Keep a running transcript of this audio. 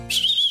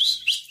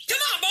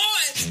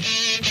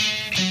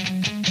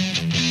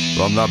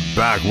From the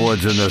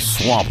backwoods and the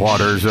swamp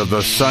waters of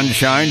the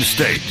Sunshine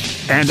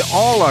State and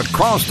all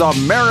across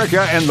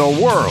America and the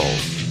world,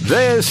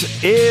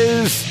 this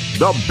is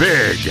The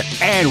Big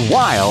and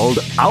Wild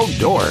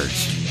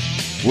Outdoors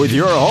with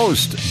your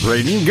host,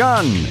 Braden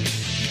Gunn,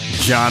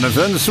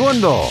 Jonathan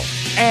Swindle,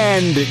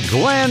 and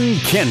Glenn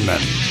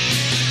Kinman.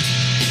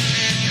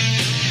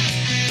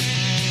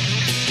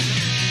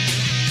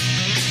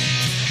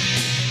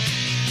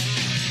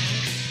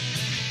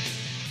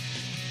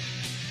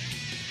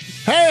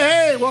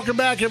 Hey, welcome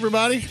back,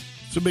 everybody.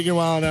 It's The Big and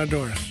Wild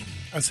Outdoors.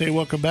 I say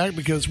welcome back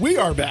because we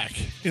are back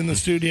in the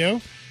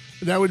studio.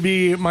 That would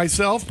be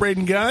myself,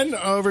 Braden Gunn.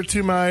 Over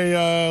to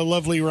my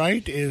lovely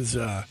right is,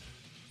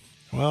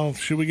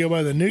 should we go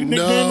by the new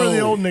nickname or the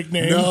old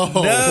nickname?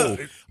 No.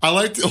 I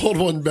like the old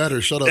one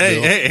better. Shut up,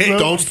 Bill. Hey.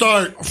 Don't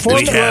start.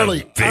 We have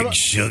early. Big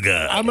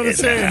Sugar. I'm going to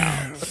say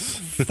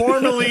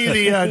formerly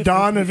the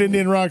Don of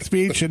Indian Rocks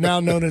Beach and now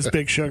known as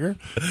Big Sugar,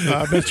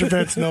 Mr.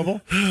 Vince Noble.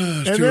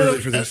 It's too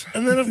early for this.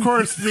 And then, of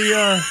course,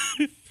 the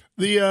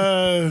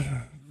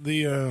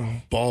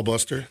Ball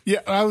buster.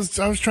 Yeah, I was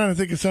trying to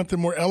think of something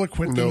more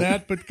eloquent than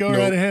that, but go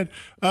right ahead.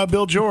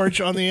 Bill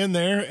George on the end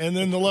there, and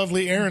then the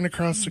lovely Erin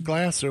across the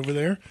glass over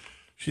there.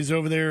 She's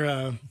over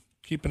there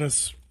keeping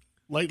us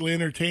lightly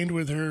entertained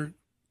with her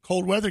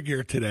cold weather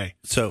gear today.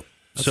 So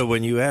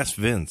when you asked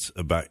Vince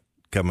about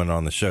coming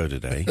on the show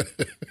today,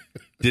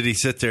 did he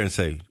sit there and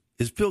say,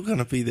 "Is Bill going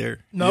to be there?"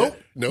 Nope.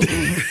 No.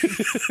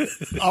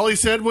 All he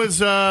said was,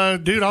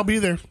 "Dude, I'll be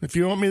there. If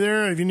you want me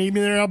there, if you need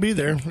me there, I'll be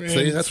there." And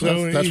See, that's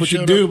so what he you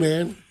showed do, up.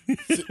 man.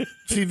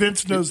 See,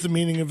 Vince knows the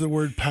meaning of the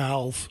word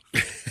pals.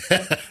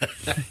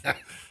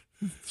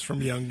 It's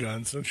from Young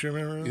Guns. Don't you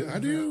remember? Yeah, I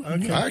do.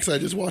 Okay. I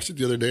just watched it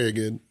the other day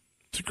again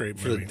It's a great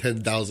for movie. the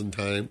 10,000th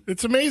time.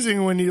 It's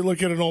amazing when you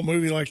look at an old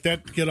movie like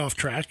that, get off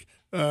track.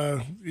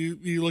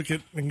 You look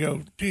at it and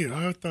go, dude,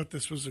 I thought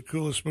this was the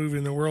coolest movie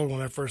in the world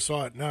when I first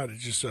saw it. Now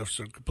it's just so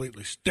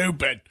completely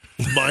stupid.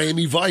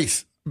 Miami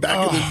Vice.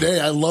 Back in the day,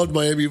 I loved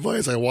Miami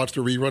Vice. I watched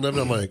a rerun of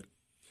it. I'm like,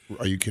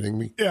 are you kidding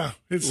me? Yeah,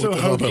 it's What so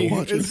the hell am I hokey.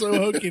 watching? It's so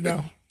hokey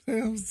now.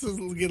 Yeah, let's just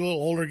get a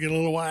little older, get a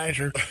little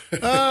wiser.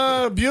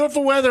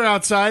 Beautiful weather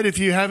outside. If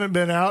you haven't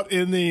been out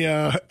in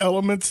the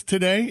elements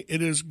today,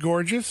 it is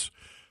gorgeous.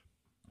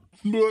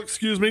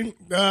 Excuse me.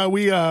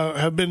 We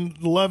have been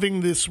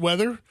loving this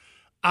weather.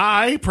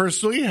 I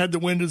personally had the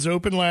windows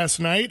open last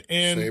night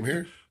and Same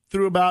here.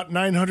 threw about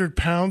 900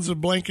 pounds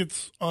of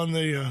blankets on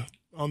the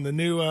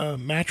new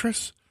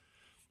mattress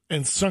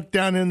and sunk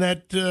down in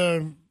that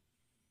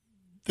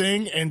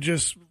thing, and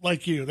just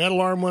like you, that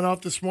alarm went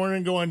off this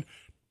morning going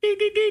dee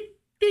dee dee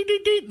dee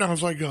dee dee, and I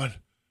was like going,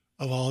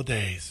 of all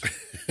days,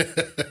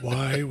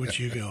 why would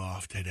you go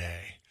off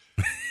today?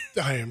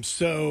 I am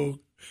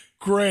so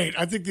great.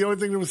 I think the only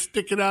thing that was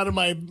sticking out of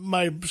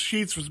my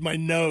sheets was my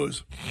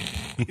nose.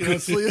 You know,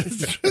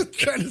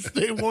 trying to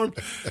stay warm.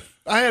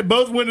 I had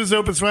both windows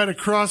open, so I had a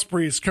cross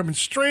breeze coming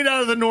straight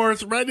out of the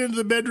north, right into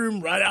the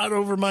bedroom, right out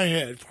over my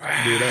head.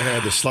 Dude, I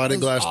had the sliding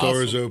glass awesome.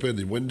 doors open,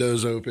 the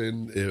windows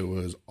open. It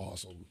was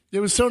awesome. It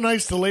was so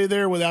nice to lay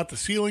there without the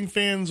ceiling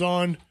fans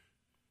on,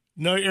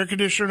 no air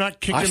conditioner not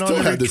kicking on. I still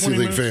every had the 20 ceiling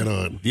minutes. fan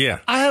on. Yeah.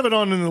 I have it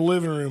on in the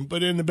living room,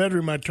 but in the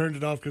bedroom I turned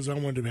it off because I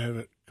wanted to have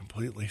it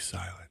completely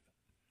silent.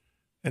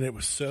 And it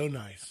was so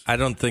nice. I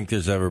don't think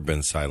there's ever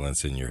been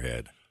silence in your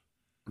head.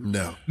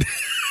 No.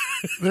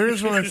 There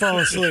is when I fall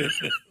asleep.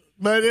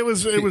 But it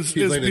was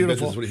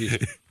beautiful.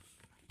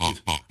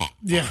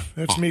 Yeah,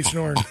 that's me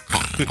snoring.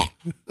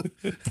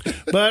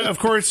 But of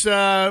course,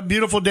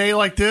 beautiful day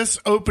like this,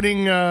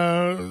 opening.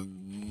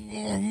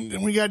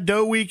 We got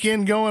Doe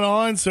Weekend going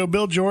on, so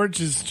Bill George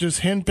is just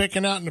hen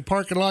picking out in the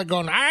parking lot,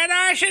 going,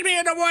 "I should be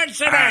in the woods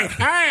today.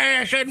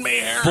 I shouldn't be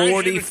here."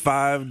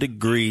 45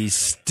 degrees,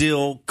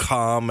 still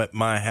calm at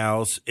my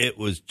house. It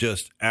was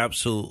just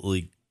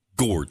absolutely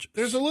gorgeous.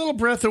 There's a little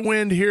breath of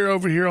wind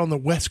over here on the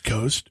West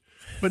Coast,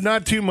 but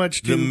not too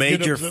much. The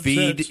major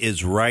feed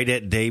is right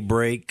at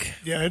daybreak.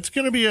 Yeah, it's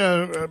going to be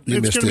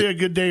a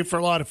good day for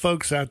a lot of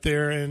folks out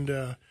there, and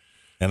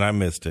I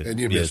missed it. And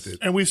you missed it.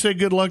 And we say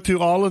good luck to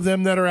all of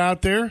them that are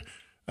out there.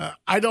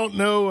 I don't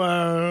know.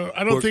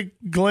 I don't think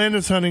Glenn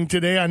is hunting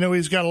today. I know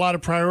he's got a lot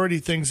of priority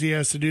things he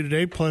has to do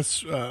today.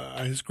 Plus,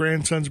 his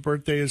grandson's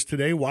birthday is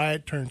today.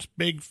 Wyatt turns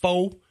big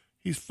 4.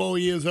 He's 4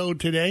 years old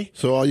today.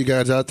 So all you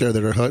guys out there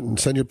that are hunting,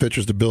 send your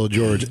pictures to Bill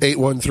George,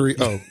 813.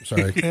 Oh,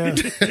 sorry.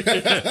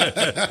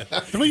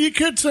 Well, you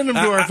could send them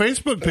to our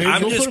Facebook page.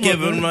 I'm We'll just put 'em up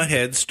giving there. them a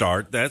head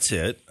start. That's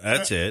it.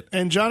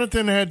 And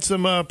Jonathan had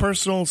some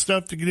personal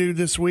stuff to do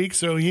this week,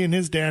 so he and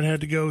his dad had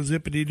to go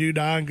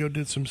zippity-doo-dah and go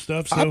do some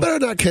stuff. So. I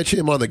better not catch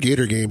him on the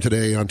Gator game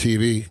today on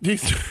TV.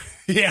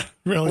 Yeah,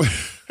 really.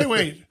 Hey,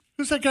 wait.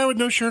 Who's that guy with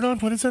no shirt on?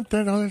 What is that?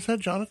 Is that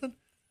Jonathan?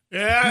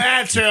 Yeah,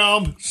 that's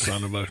him.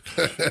 Son of a.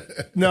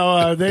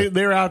 No,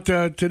 they're out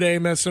today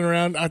messing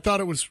around. I thought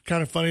it was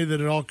kind of funny that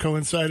it all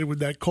coincided with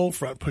that cold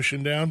front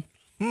pushing down.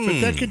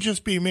 But that could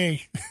just be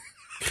me.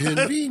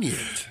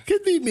 Convenient.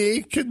 Could be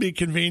me. Could be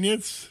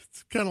convenience.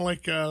 It's kind of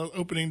like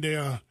opening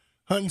day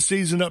hunting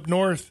season up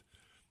north.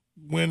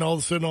 when all of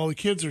a sudden all the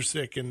kids are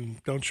sick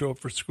and don't show up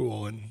for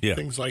school and Yeah.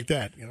 things like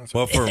that. So,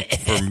 Well,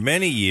 for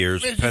many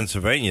years,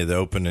 Pennsylvania, the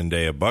opening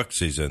day of buck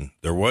season,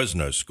 there was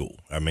no school.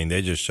 I mean,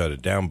 they just shut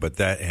it down, but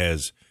that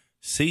has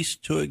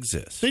ceased to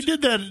exist. they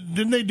did that,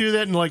 didn't they do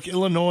that in like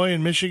Illinois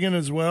and Michigan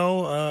as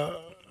well?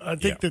 I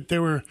think that they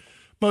were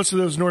most of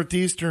those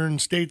northeastern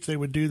states. They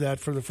would do that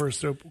for the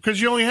first open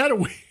because you only had a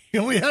week. You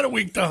only had a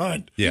week to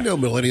hunt. You know,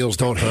 millennials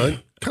don't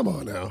hunt. Come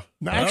on now.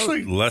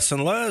 Actually, Well, less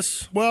and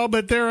less. well,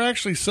 but there are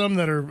actually some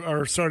that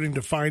are starting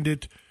to find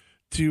it.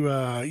 To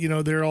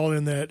they're all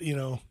in that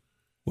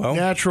Well,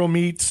 natural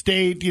meat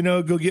state.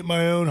 Go get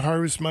my own,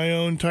 harvest my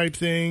own type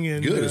thing.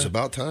 And Good. It's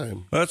about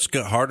time. well, it's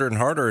got harder and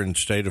harder in the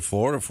state of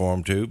Florida for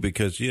them, too,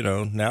 because,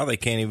 now they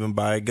can't even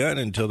buy a gun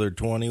until they're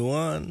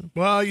 21.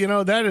 well,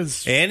 that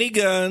is. Any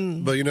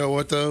gun. But you know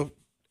what, though?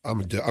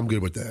 I'm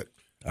good with that.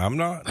 I'm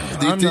not.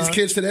 These not.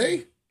 kids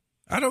today?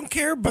 I don't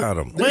care about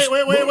them. Wait!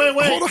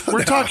 Hold on We're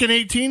now. talking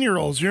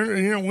 18-year-olds. What are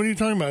you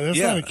talking about? That's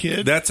not a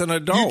kid. That's an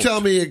adult. You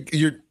tell me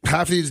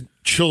half these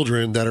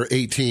children that are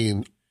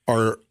 18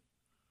 are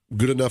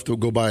good enough to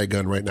go buy a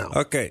gun right now.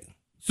 Okay.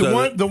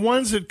 The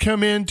ones that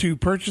come in to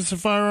purchase a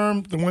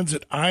firearm, the ones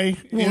that I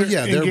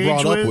they're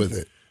brought up with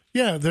it.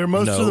 Yeah, they're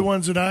most No. of the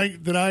ones that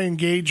I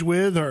engage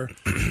with are,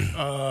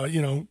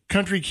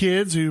 country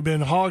kids who've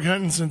been hog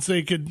hunting since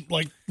they could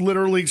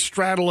literally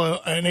straddle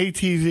an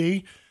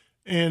ATV,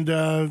 and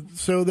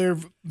so they're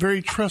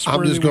very trustworthy.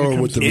 I'm just when it going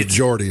comes with the to-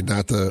 majority,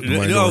 not the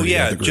minority. No, of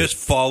yeah, the group. just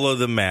follow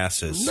the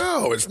masses.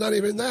 No, it's not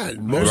even that.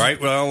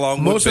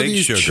 Along Most with of Big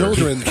these Sugar.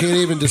 children can't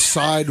even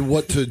decide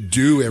what to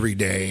do every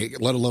day,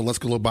 let alone let's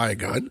go buy a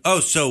gun. Oh,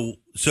 so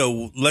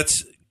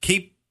let's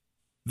keep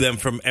them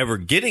from ever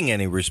getting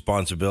any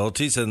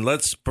responsibilities, and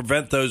let's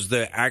prevent those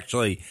that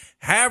actually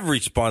have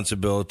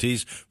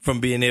responsibilities from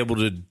being able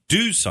to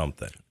do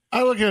something.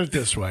 I look at it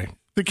this way: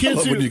 the I kids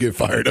love who, when you get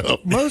fired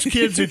up. most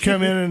kids who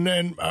come in,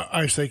 and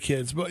I say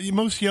kids, but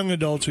most young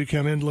adults who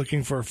come in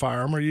looking for a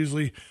firearm are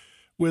usually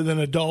with an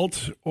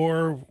adult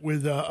or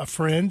with a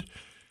friend.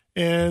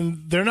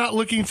 And they're not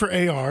looking for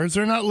ARs.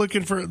 They're not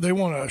looking for, they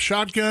want a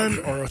shotgun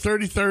or a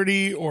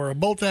 30-30 or a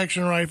bolt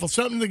action rifle,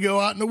 something to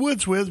go out in the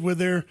woods with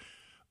their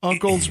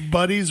uncles,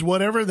 buddies,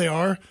 whatever they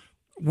are.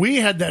 We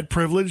had that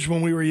privilege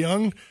when we were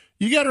young.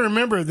 You got to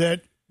remember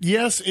that,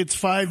 yes, it's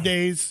 5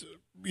 days,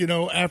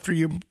 after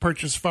you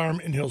purchase a firearm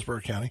in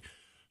Hillsborough County,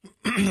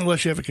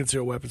 unless you have a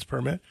concealed weapons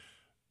permit.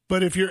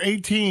 But if you're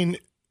 18,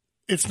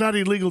 it's not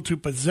illegal to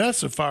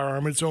possess a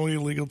firearm. It's only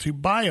illegal to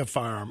buy a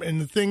firearm.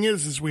 And the thing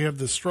is we have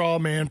the straw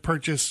man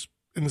purchase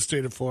in the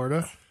state of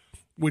Florida,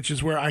 which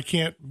is where I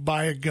can't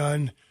buy a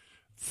gun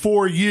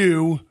for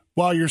you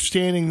while you're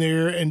standing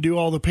there and do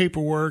all the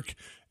paperwork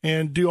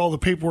and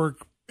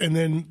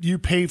then you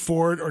pay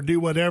for it or do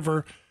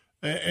whatever.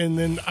 And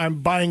then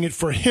I'm buying it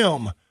for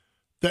him.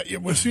 That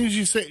as soon as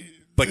you say,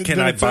 But can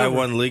then I it's buy over.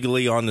 one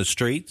legally on the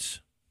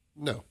streets?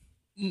 No.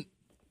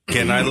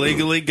 Can I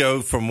legally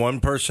go from one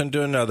person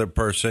to another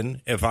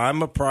person if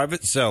I'm a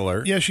private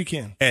seller Yes, you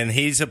can. and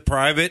he's a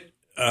private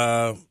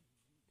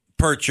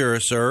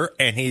purchaser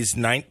and he's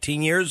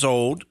 19 years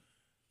old?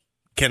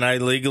 Can I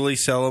legally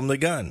sell him the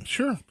gun?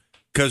 Sure.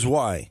 Because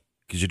why?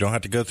 Because you don't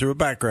have to go through a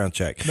background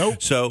check.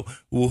 Nope. So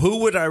who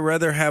would I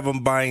rather have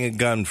him buying a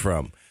gun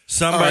from?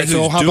 Somebody All right,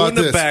 so who's how doing about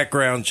the this?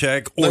 background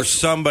check or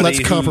somebody Let's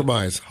who...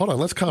 compromise. Hold on,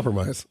 let's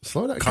compromise.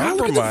 Slow down. God,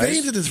 look at the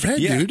veins in his head,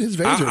 Yeah. dude. His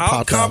veins are I'll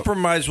popped out.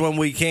 compromise when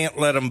we can't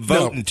let them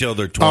vote until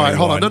they're 21. All right,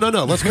 hold on.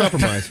 No. Let's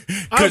compromise.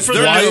 Because For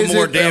they're that. doing is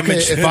more it- damage okay,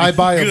 if than I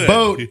buy a good.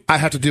 boat, I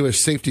have to do a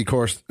safety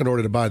course in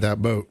order to buy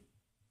that boat.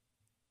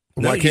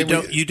 No, Why you can't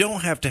don't. we? You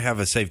don't have to have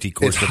a safety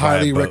course. It's to buy a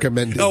highly boat.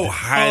 recommended. Oh,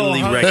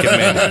 highly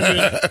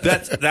recommended.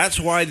 That's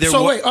why there.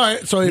 So wait, all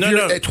right. So if No,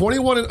 you're no. at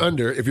 21 and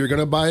under, if you're going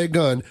to buy a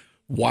gun,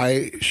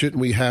 why shouldn't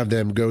we have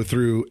them go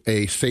through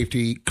a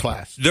safety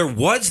class? There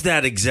was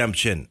that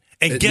exemption,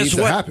 and It guess needs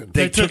to what? happen.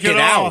 They They took took it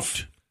out.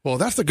 off. Well,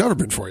 that's the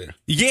government for you.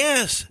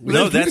 Yes. We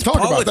No, can that's talk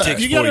about that.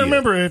 politics. You got to for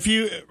remember, if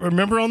you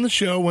remember on the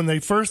show when they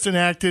first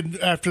enacted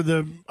after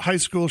the high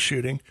school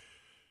shooting,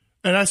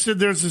 and I said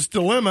there's this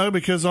dilemma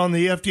because on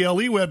the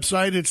FDLE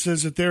website it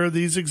says that there are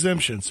these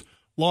exemptions: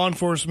 law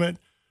enforcement,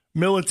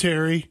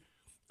 military,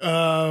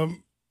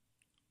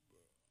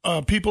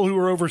 people who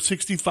are over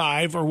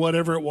 65 or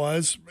whatever it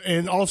was,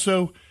 and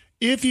also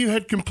if you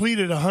had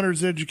completed a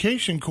hunter's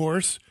education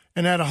course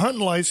and had a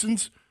hunting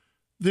license,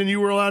 then you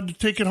were allowed to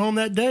take it home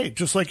that day,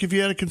 just like if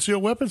you had a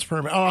concealed weapons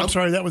permit. Oh, I'm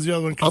sorry, that was the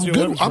other one. I'm Concealed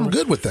good. weapons I'm permit.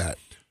 good with that.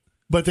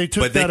 But they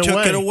took But they that took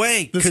away. it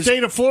away, The 'cause-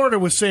 state of Florida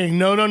was saying,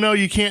 no,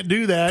 you can't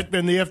do that.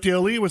 And the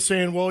FDLE was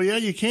saying, well, yeah,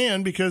 you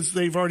can because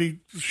they've already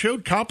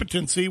showed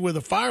competency with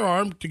a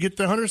firearm to get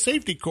the hunter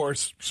safety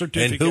course And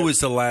certificate. who was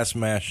the last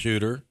mass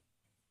shooter?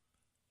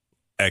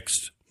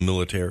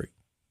 Ex-military.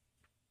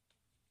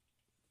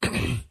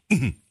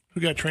 who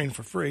got trained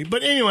for free.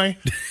 But anyway,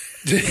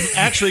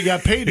 actually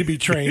got paid to be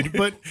trained.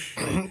 But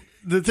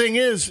the thing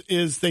is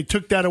they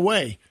took that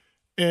away.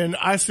 And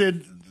I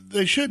said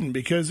they shouldn't,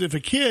 because if a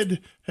kid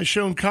has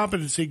shown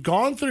competency,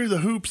 gone through the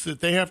hoops that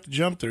they have to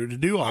jump through to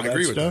do all I that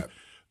agree with stuff, that.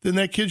 then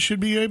that kid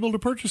should be able to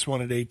purchase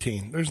one at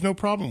 18. There's no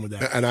problem with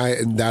that. And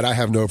I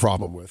have no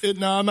problem with.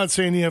 No, I'm not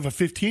saying you have a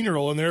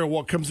 15-year-old in there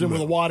who comes in with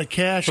a wad of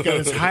cash, got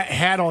his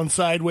hat on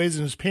sideways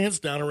and his pants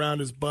down around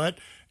his butt,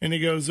 and he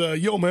goes,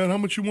 yo, man, how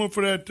much you want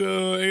for that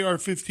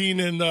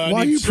AR-15? And why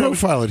are you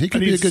profiling? He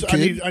could be a good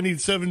kid. I need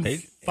 7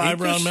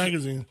 5-round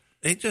magazines.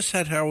 He just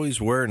had how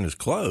he's wearing his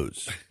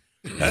clothes.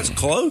 That's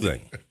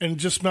clothing. And it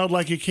just smelled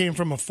like it came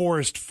from a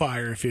forest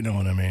fire, if you know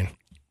what I mean.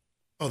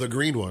 Oh, the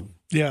green one.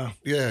 Yeah.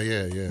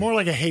 Yeah. More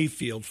like a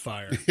hayfield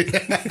fire.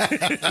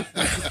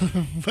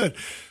 But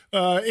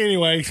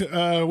anyway,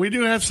 we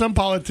do have some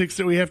politics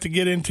that we have to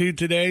get into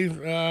today.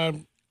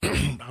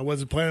 I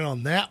wasn't planning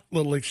on that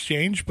little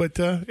exchange, but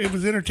it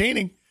was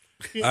entertaining.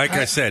 Like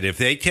I said, if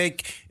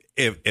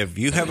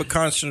you have a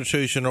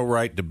constitutional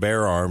right to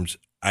bear arms,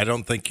 I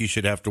don't think you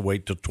should have to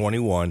wait till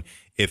 21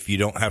 if you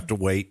don't have to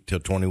wait till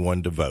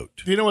 21 to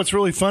vote. You know what's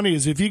really funny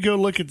is if you go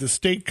look at the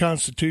state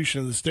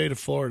constitution of the state of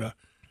Florida,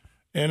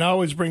 and I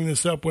always bring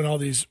this up when all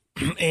these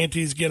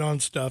antis get on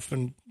stuff,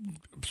 and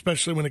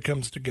especially when it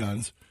comes to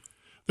guns.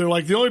 They're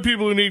like, the only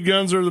people who need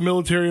guns are the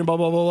military and blah,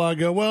 blah, blah, blah. I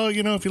go, well,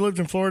 if you lived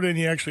in Florida and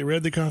you actually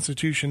read the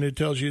Constitution, it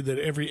tells you that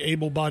every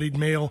able-bodied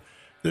male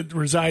that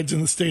resides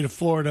in the state of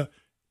Florida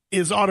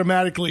is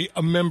automatically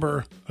a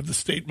member of the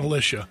state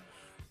militia.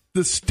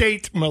 The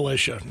state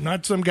militia,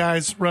 not some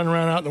guys running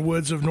around out in the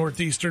woods of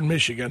northeastern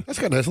Michigan. That's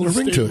got a nice little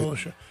ring to it.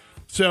 Militia.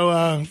 So,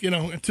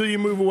 until you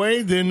move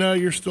away, then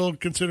you're still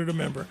considered a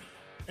member.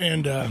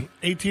 And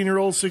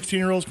 18-year-olds,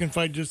 16-year-olds can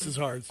fight just as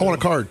hard. So. I want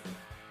a card.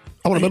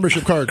 I want a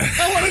membership card.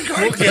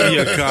 We'll give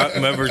you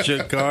a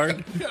membership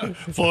card.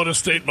 Florida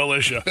State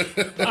Militia.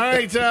 All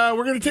right,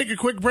 we're going to take a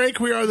quick break.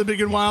 We are the Big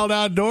and Wild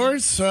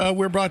Outdoors.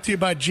 We're brought to you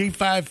by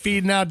G5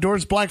 Feed and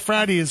Outdoors. Black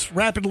Friday is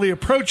rapidly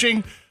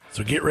approaching,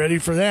 so get ready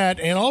for that.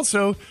 And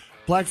also,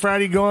 Black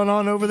Friday going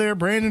on over there,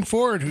 Brandon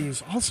Ford,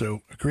 who's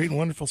also a great and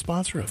wonderful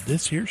sponsor of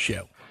this here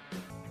show.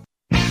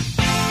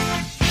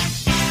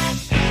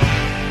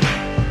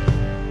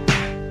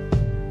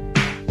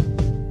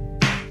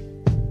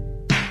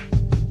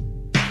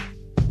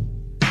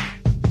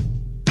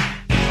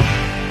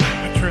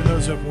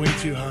 Up way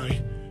too high.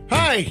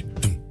 Hi.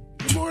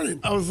 Good morning.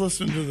 I was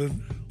listening to the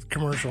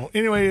commercial.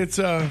 Anyway, it's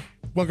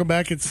welcome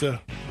back. It's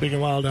Big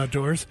and Wild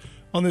Outdoors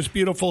on this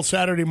beautiful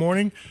Saturday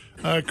morning.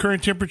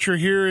 Current temperature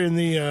here in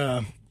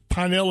the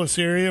Pinellas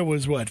area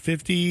was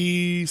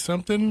 50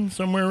 something,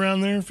 somewhere around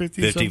there,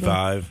 55.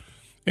 Something.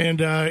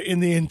 And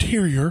in the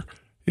interior,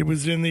 it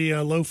was in the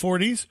low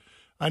 40s.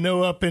 I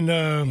know up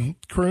in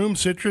Croom,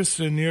 Citrus,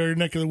 and your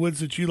neck of the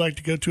woods that you like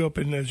to go to up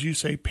in, as you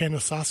say,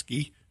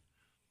 Panasoski,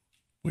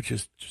 which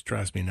just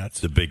drives me nuts.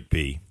 The big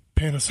P.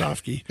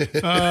 Panasovsky.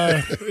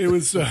 It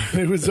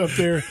was up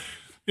there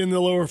in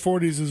the lower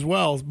 40s as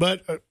well.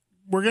 But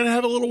we're going to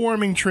have a little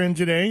warming trend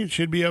today. It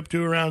should be up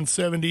to around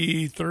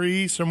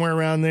 73, somewhere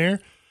around there.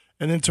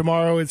 And then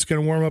tomorrow it's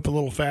going to warm up a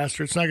little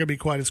faster. It's not going to be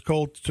quite as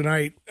cold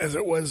tonight as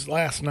it was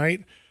last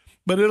night.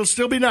 But it'll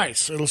still be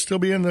nice. It'll still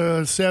be in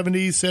the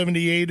 70s,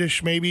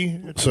 78-ish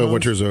maybe. So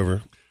winter's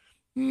over?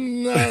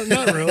 No,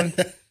 not really.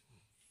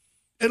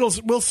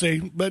 We'll see.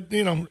 But,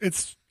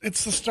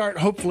 it's the start,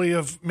 hopefully,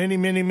 of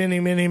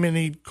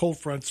many cold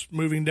fronts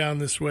moving down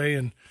this way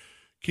and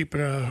keeping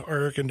our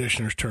air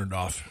conditioners turned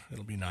off.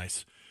 It'll be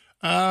nice.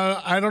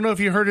 I don't know if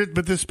you heard it,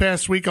 but this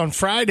past week on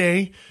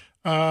Friday,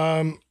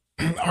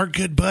 our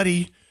good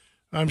buddy,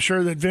 I'm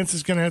sure that Vince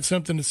is going to have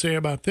something to say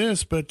about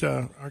this, but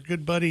our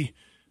good buddy,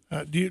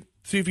 do you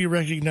see if you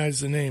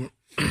recognize the name?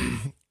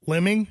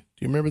 Lemming? Do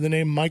you remember the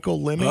name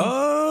Michael Lemming?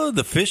 Oh,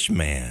 the fish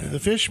man. The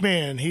fish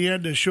man. He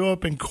had to show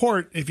up in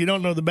court. If you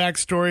don't know the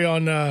backstory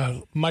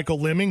on Michael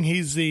Lemming,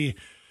 he's the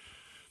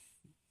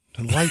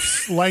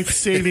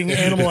life-saving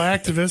animal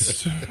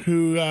activist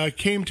who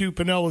came to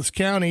Pinellas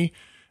County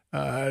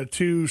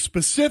to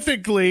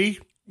specifically,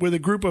 with a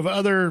group of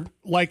other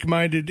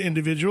like-minded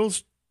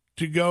individuals,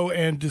 to go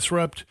and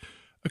disrupt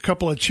a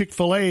couple of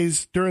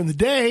Chick-fil-A's during the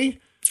day.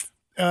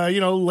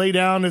 Lay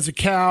down as a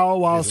cow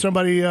while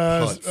somebody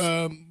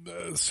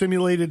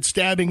simulated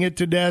stabbing it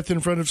to death in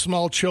front of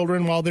small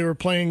children while they were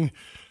playing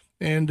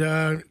and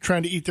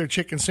trying to eat their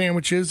chicken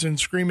sandwiches and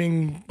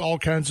screaming all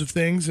kinds of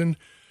things. And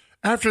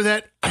after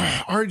that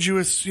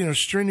arduous,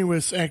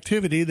 strenuous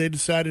activity, they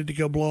decided to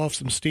go blow off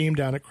some steam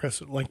down at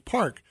Crescent Lake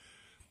Park.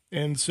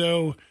 And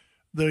so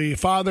the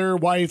father,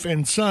 wife,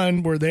 and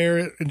son were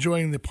there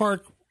enjoying the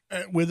park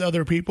with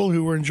other people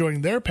who were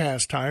enjoying their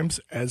pastimes,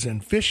 as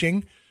in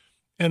fishing.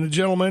 And a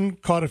gentleman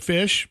caught a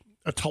fish,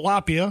 a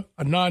tilapia,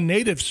 a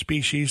non-native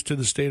species to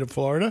the state of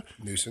Florida.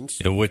 Nuisance.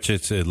 In which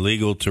it's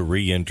illegal to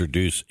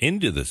reintroduce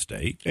into the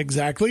state.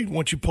 Exactly.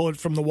 Once you pull it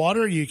from the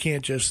water, you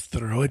can't just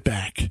throw it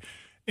back.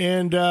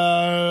 And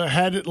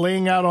had it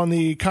laying out on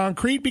the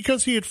concrete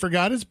because he had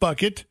forgot his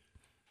bucket,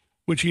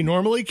 which he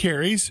normally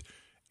carries.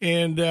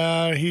 And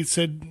he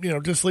said,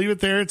 just leave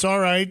it there. It's all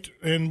right.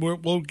 And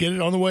we'll get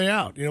it on the way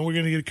out. We're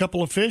going to get a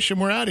couple of fish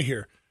and we're out of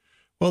here.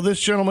 Well, this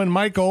gentleman,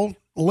 Michael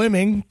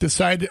Lemming,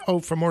 decided,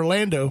 from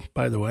Orlando,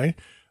 by the way,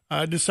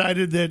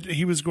 decided that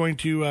he was going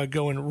to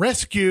go and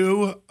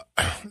rescue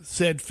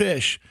said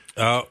fish.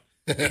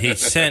 He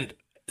sent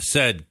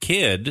said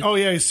kid. Oh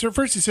yeah,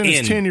 first he sent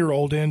his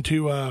 10-year-old in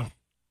to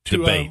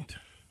debate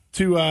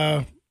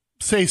to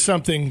say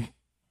something,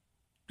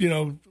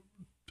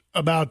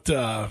 about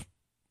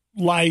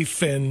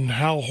life and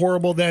how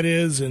horrible that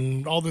is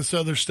and all this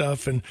other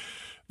stuff. And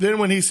then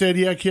when he said,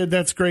 "Yeah, kid,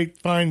 that's great,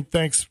 fine,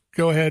 thanks,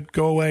 go ahead,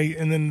 go away,"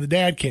 and then the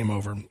dad came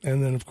over,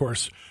 and then of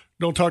course,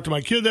 "Don't talk to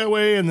my kid that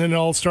way," and then it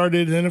all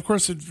started. And then of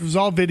course it was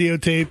all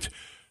videotaped.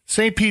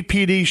 St. Pete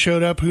PD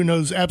showed up, who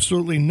knows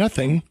absolutely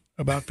nothing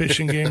about fish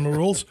and game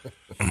rules,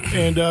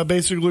 and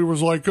basically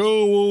was like,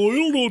 "Oh, well, we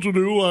don't know what to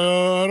do.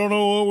 I don't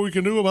know what we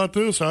can do about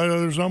this.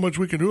 There's not much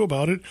we can do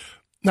about it."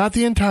 Not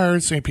the entire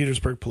St.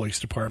 Petersburg Police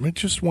Department,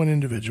 just one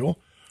individual.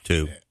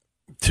 Two.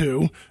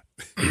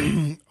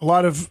 A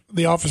lot of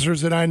the officers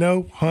that I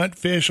know hunt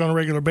fish on a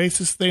regular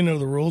basis. They know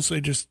the rules.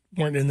 They just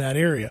weren't in that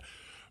area.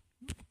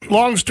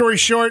 Long story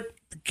short,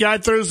 the guy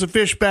throws the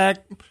fish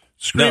back.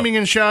 Screaming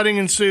and shouting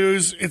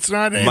ensues.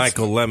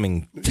 Michael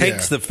Lemming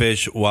takes the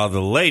fish while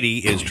the lady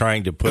is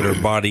trying to put her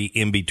body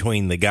in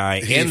between the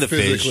guy and the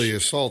fish. Physically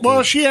assaulted.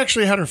 Well, she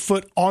actually had her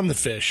foot on the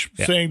fish,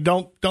 saying,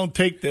 "Don't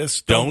take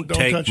this. Don't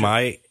take touch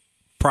my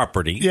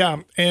property."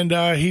 Yeah,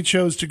 and he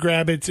chose to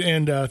grab it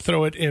and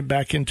throw it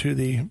back into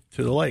the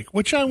lake.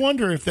 Which I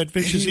wonder if that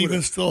fish is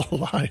even still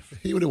alive.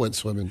 He would have went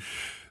swimming.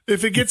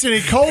 If it gets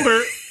any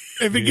colder.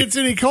 If it gets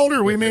any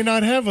colder, we may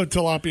not have a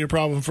tilapia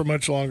problem for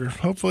much longer.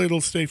 Hopefully,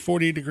 it'll stay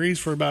 40 degrees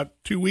for about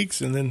 2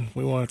 weeks, and then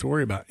we won't have to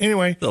worry about it.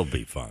 Anyway. They'll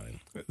be fine.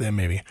 Then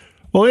maybe.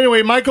 Well,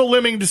 anyway, Michael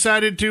Lemming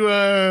decided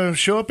to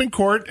show up in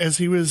court, as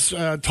he was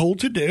told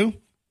to do.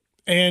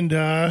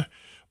 And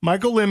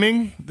Michael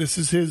Lemming, this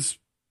is his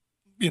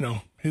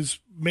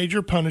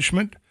major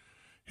punishment.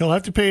 He'll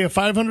have to pay a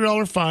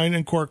 $500 fine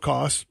and court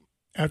costs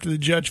after the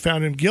judge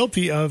found him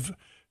guilty of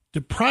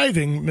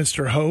depriving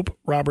Mr. Hope,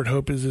 Robert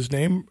Hope is his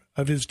name,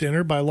 of his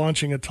dinner by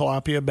launching a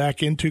tilapia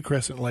back into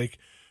Crescent Lake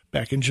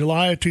back in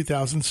July of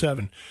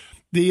 2007.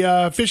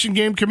 The Fish and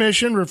Game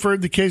Commission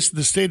referred the case to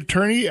the state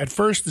attorney. At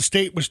first, the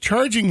state was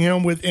charging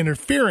him with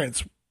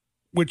interference,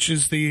 which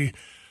is the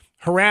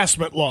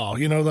harassment law,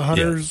 the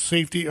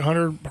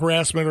hunter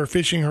harassment or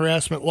fishing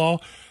harassment law,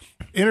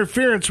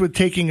 interference with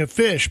taking a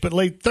fish. But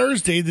late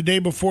Thursday, the day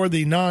before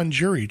the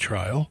non-jury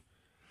trial,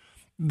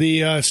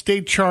 the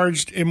state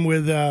charged him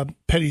with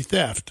petty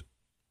theft.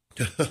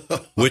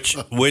 which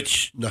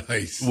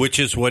nice. Which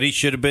is what he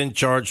should have been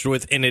charged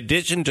with in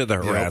addition to the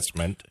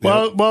harassment.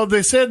 Well,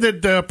 they said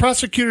that the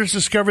prosecutors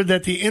discovered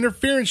that the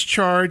interference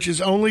charge is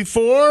only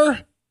for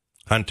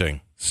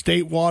hunting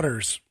state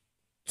waters.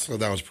 So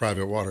that was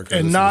private water,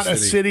 and not a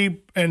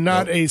city, and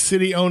not a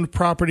city-owned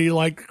property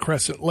like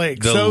Crescent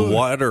Lake. The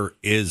water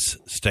is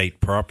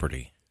state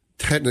property.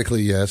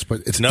 Technically, yes,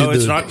 but it's not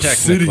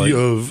technically. City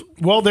of.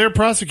 Well, their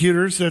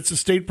prosecutors, that's a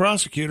state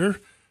prosecutor,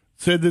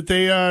 said that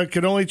they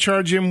could only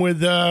charge him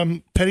with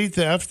petty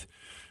theft.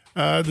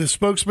 The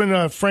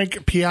spokesman,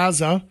 Frank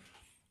Piazza,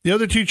 the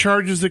other two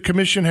charges the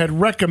commission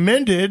had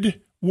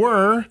recommended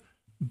were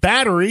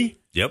battery.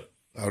 Yep.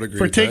 I would agree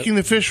for with taking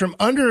the fish from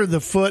under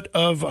the foot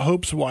of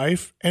Hope's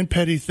wife, and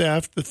petty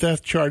theft. The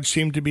theft charge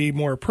seemed to be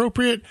more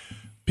appropriate.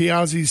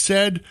 Piazzi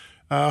said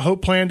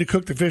Hope planned to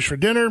cook the fish for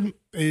dinner.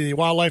 The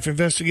wildlife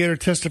investigator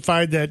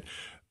testified that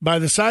by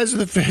the size of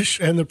the fish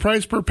and the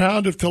price per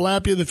pound of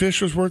tilapia, the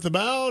fish was worth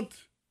about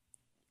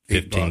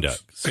 $15.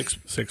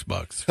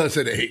 $6. I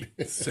said $8.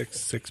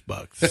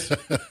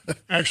 $6.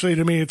 Actually,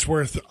 to me, it's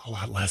worth a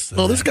lot less than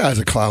that. Well, this guy's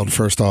a clown,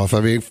 first off.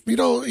 I mean,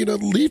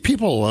 leave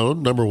people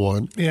alone, number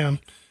one. Yeah.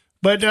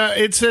 But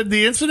it said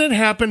the incident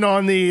happened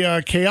on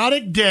the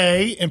chaotic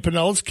day in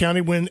Pinellas County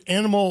when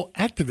animal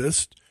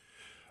activists,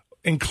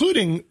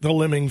 including the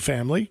Lemming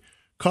family,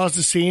 caused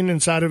a scene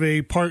inside of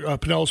a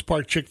Pinellas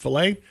Park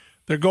Chick-fil-A.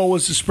 Their goal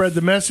was to spread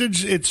the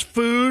message. It's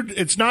food.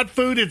 It's not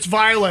food. It's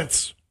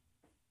violence.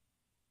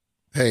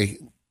 Hey,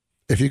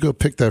 if you go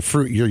pick that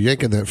fruit, you're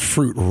yanking that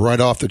fruit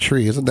right off the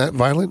tree. Isn't that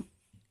violent?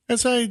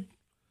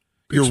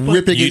 You're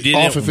ripping it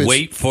off of it. You didn't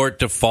wait for it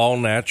to fall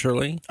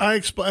naturally?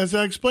 As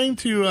I explained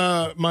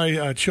to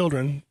my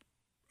children,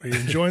 are you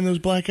enjoying those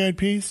black-eyed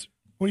peas?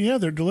 Well, yeah,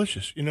 they're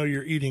delicious.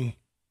 You're eating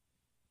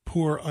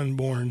poor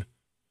unborn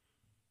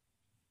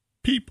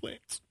pea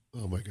plants.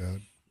 Oh, my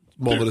God.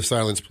 Moment of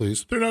silence,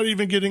 please. They're not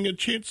even getting a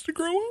chance to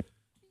grow up.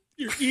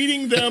 You're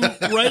eating them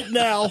right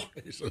now.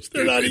 So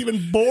they're not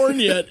even born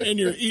yet, and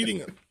you're eating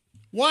them.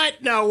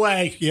 What? No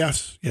way.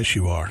 Yes,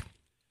 you are.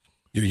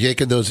 You're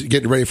yanking those,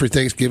 getting ready for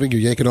Thanksgiving.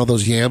 You're yanking all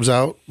those yams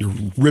out. You're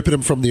ripping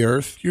them from the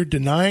earth. You're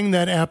denying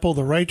that apple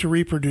the right to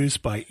reproduce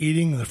by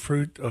eating the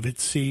fruit of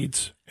its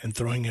seeds and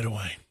throwing it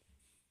away.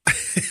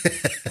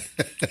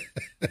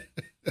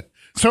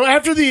 So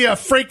after the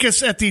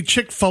fracas at the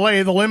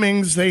Chick-fil-A, the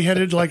Lemmings, they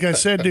headed, like I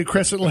said, to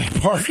Crescent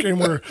Lake Park and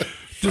were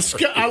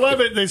I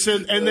love it. They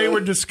said, and they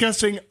were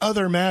discussing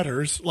other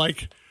matters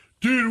like,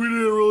 dude, we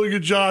did a really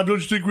good job. Don't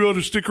you think we ought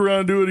to stick around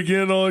and do it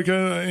again? All that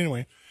kind of,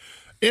 anyway.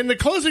 In the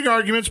closing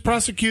arguments,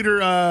 prosecutor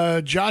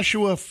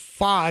Joshua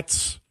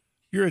Fotz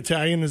You're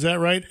Italian, is that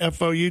right?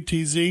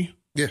 Foutz?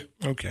 Yeah.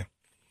 Okay.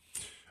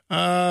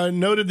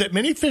 Noted that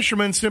many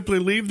fishermen simply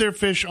leave their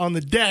fish on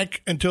the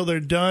deck until they're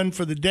done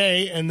for the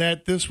day, and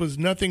that this was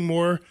nothing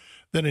more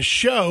than a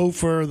show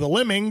for the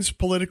lemmings'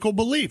 political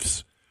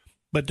beliefs.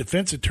 But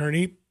defense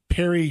attorney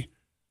Perry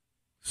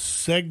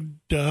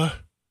Segda,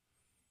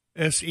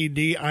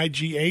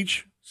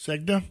 Sedigh,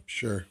 Segda,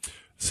 sure,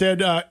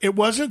 said it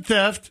wasn't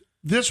theft.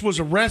 This was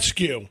a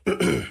rescue.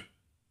 Did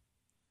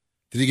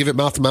he give it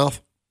mouth to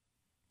mouth?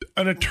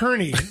 An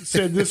attorney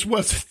said this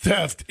wasn't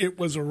theft. It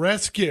was a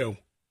rescue.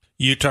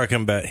 You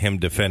talking about him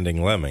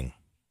defending Lemming?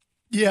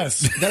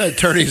 Yes. That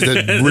attorney's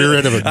the rear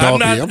end of a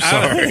donkey. I'm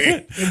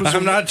sorry.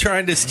 I'm not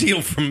trying to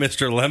steal from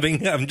Mr.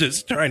 Lemming. I'm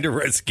just trying to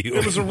rescue him.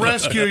 It was a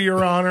rescue,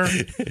 Your Honor.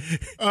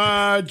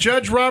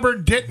 Judge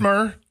Robert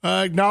Dittmer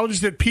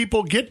acknowledged that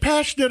people get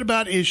passionate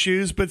about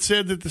issues, but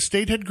said that the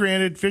state had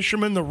granted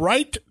fishermen the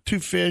right to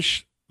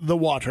fish the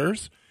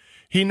waters.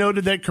 He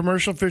noted that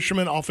commercial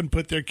fishermen often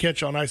put their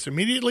catch on ice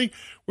immediately,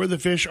 where the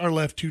fish are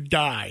left to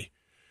die.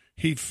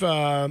 He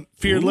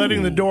feared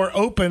letting the door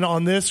open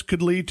on this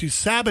could lead to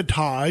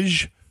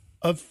sabotage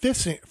of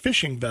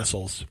fishing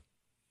vessels.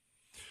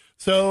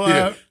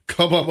 So,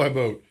 come on my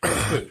boat,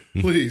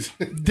 please.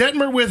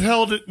 Detmer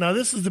withheld it. Now,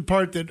 this is the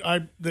part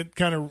that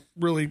kind of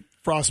really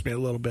frosts me a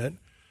little bit.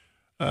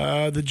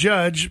 The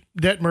judge,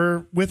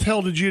 Detmer,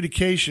 withheld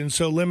adjudication,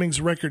 so Lemming's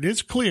record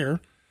is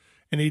clear,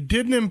 and he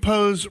didn't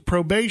impose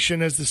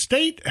probation as the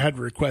state had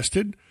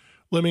requested.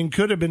 Lemming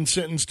could have been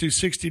sentenced to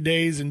 60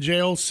 days in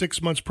jail,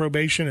 6 months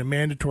probation, and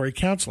mandatory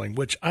counseling,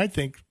 which I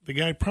think the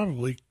guy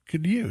probably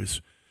could use.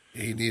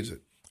 He needs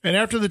it. And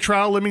after the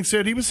trial, Lemming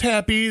said he was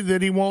happy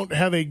that he won't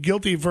have a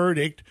guilty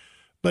verdict,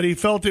 but he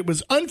felt it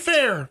was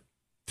unfair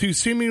to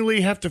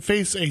seemingly have to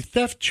face a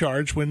theft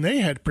charge when they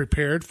had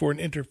prepared for an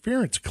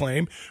interference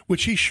claim,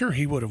 which he's sure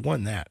he would have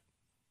won that.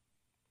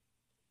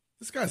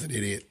 This guy's an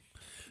idiot.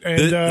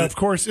 And, of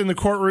course, in the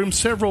courtroom,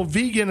 several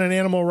vegan and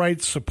animal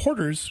rights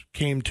supporters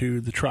came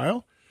to the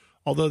trial.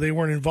 Although they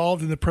weren't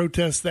involved in the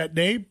protests that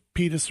day,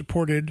 PETA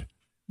supported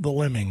the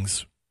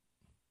Lemmings.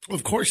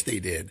 Of course they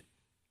did.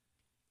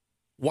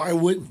 Why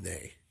wouldn't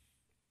they?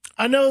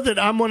 I know that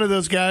I'm one of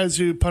those guys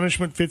who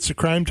punishment fits the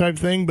crime type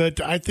thing,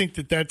 but I think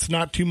that that's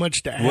not too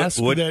much to ask.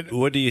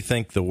 What do you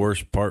think the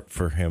worst part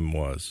for him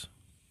was?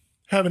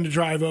 Having to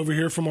drive over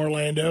here from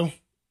Orlando.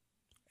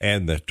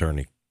 And the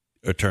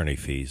attorney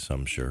fees,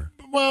 I'm sure.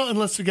 Well,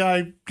 unless the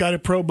guy got a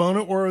pro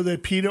bono or the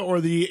PETA or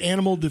the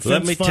Animal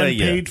Defense Fund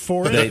paid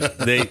for it.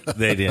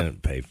 They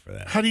didn't pay for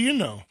that. How do you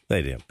know?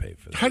 They didn't pay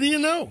for that. How do you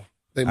know?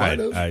 They might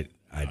have.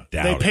 I doubt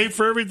They it. pay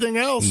for everything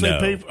else.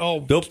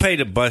 No. They'll pay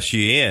to bus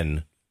you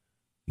in,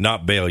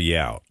 not bail you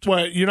out.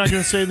 What, you're not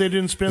going to say they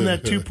didn't spend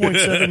that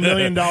 $2.7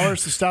 million to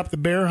stop the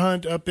bear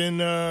hunt up in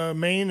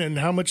Maine? And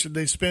how much did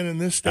they spend in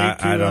this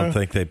state? I don't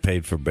think they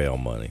paid for bail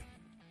money.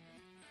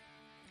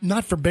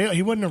 Not for bail.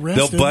 He wasn't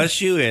arrested. They'll bust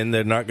you in.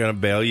 They're not going to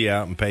bail you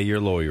out and pay your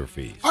lawyer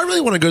fees. I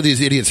really want to go to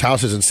these idiots'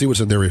 houses and see what's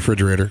in their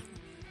refrigerator.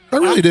 I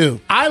really do.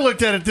 I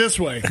looked at it this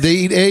way. They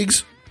eat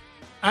eggs?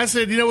 I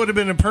said, you know what would have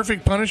been a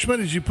perfect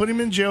punishment is you put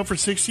him in jail for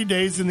 60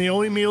 days and the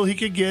only meal he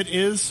could get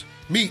is...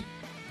 meat.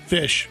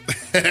 Fish.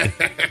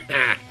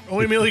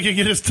 Only meal he could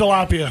get is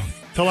tilapia.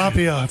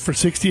 Tilapia for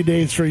 60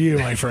 days for you,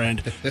 my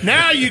friend.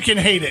 Now you can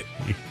hate it.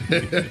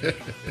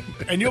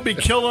 And you'll be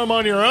killing them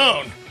on your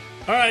own.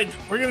 All right,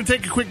 we're going to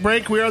take a quick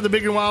break. We are the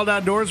Big and Wild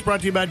Outdoors,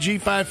 brought to you by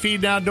G5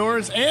 Feed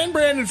Outdoors and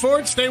Brandon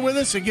Ford. Stay with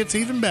us. It gets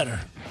even better.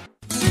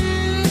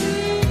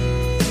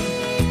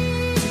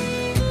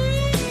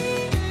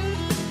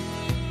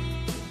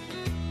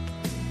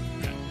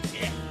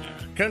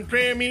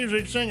 Country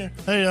music singer.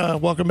 Hey,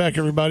 welcome back,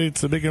 everybody. It's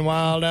the Big and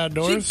Wild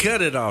Outdoors. She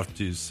cut it off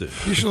too soon.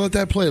 You should let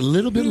that play a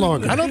little bit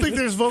longer. I don't think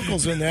there's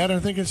vocals in that. I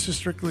think it's just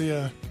strictly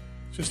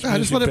just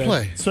let it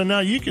play. So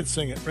now you can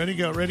sing it. Ready,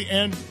 go. Ready,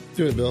 and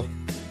do it, Bill.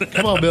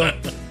 Come on, Bill.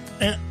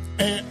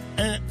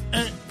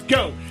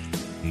 Go.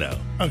 No.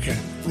 Okay.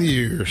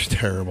 You're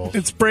terrible.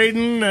 It's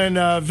Braden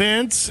and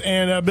Vince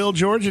and Bill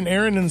George and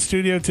Aaron in the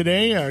studio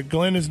today.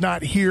 Glenn is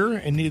not here,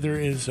 and neither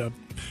is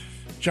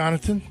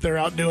Jonathan. They're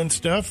out doing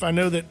stuff. I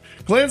know that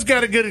Glenn's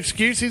got a good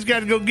excuse. He's got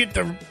to go get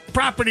the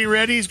property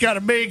ready. He's got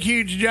a big,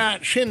 huge,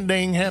 giant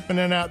shindig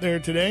happening out there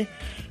today.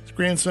 His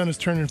grandson is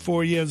turning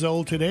 4 years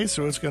old today,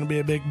 so it's going to be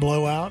a big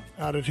blowout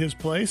out at his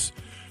place.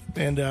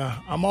 And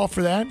I'm all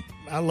for that.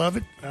 I love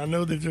it. I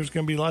know that there's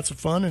going to be lots of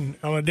fun. And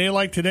on a day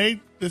like today,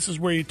 this is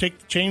where you take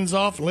the chains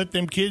off and let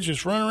them kids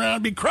just run around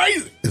and be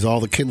crazy. Is all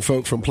the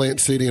kinfolk from Plant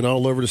City and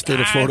all over the state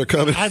of Florida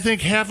coming? I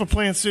think half of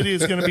Plant City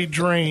is going to be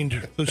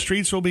drained. The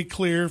streets will be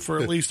clear for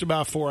at least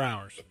about 4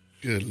 hours.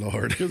 Good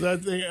Lord. Because I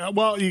think,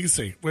 well, you can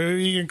see. Well,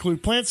 you can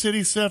include Plant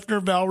City, Seffner,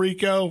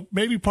 Valrico,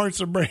 maybe parts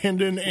of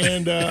Brandon,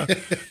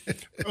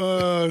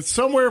 and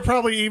somewhere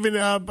probably even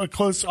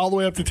close all the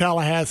way up to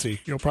Tallahassee.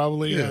 You'll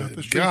probably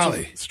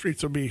the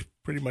streets will be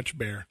pretty much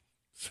bare.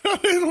 So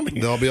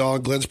they'll be all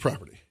on Glenn's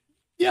property.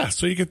 Yeah,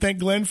 so you can thank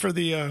Glenn for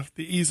the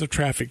ease of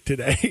traffic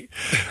today.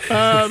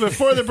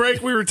 Before the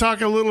break, we were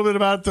talking a little bit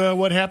about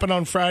what happened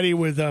on Friday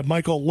with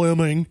Michael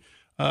Lemming.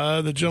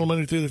 the gentleman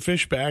who threw the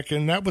fish back.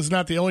 And that was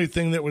not the only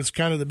thing that was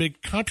kind of the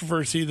big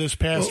controversy this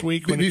past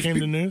week when it came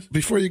to news.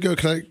 Before you go,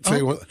 can I tell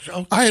you what?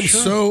 I am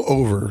so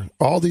over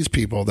all these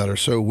people that are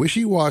so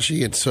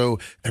wishy-washy and so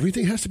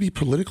everything has to be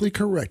politically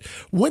correct.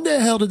 When the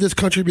hell did this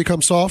country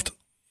become soft?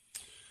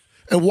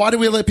 And why do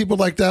we let people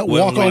like that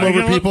walk all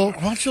over people?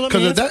 Because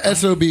if that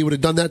SOB would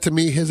have done that to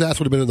me, his ass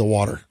would have been in the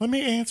water. Let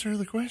me answer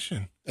the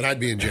question. And I'd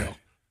be in jail.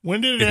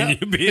 When did it happen?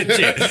 You'd be in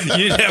jail.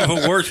 You'd have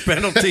a worse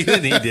penalty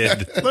than he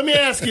did. Let me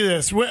ask you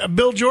this.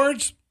 Bill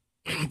George,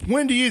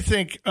 when do you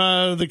think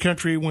the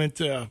country went,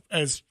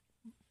 as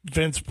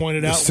Vince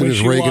pointed out, as soon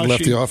as Reagan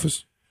left the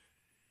office?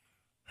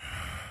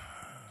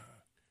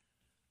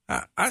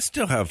 I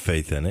still have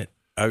faith in it.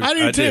 I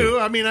do too.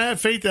 I mean, I have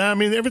faith. I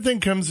mean, everything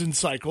comes in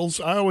cycles.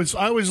 I always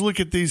look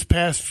at these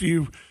past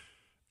few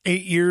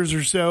 8 years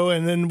or so,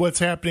 and then what's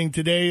happening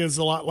today is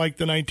a lot like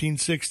the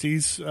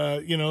 1960s.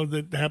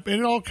 That happened.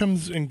 It all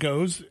comes and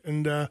goes,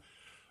 and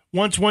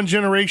once one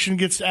generation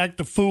gets to act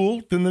the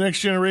fool, then the next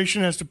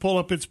generation has to pull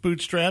up its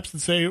bootstraps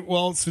and say,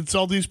 "Well, since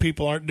all these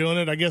people aren't doing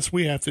it, I guess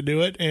we have to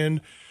do it."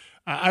 And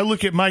I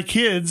look at my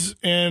kids,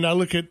 and I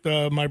look at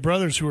my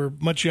brothers who are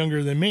much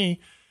younger than me.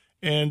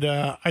 And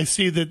I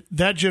see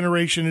that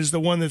generation is the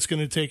one that's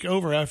going to take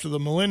over after the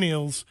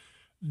millennials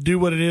do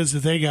what it is that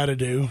they got to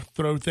do,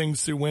 throw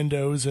things through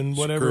windows and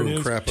whatever it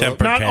is.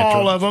 Not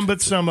all of them,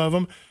 but some of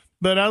them.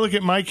 But I look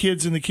at my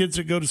kids and the kids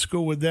that go to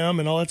school with them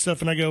and all that stuff,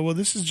 and I go, well,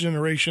 this is a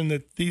generation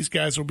that these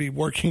guys will be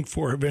working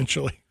for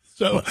eventually.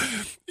 So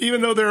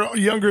even though they're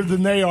younger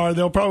than they are,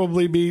 they'll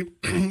probably be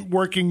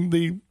working.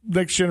 The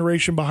next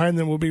generation behind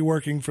them will be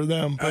working for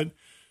them. But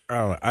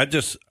I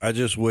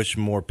just wish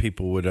more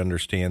people would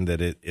understand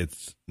that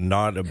it's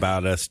not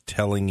about us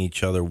telling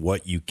each other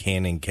what you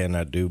can and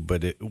cannot do,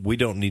 but we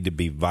don't need to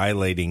be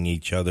violating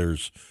each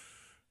other's,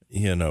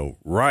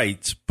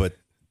 rights. But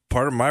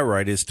part of my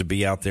right is to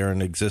be out there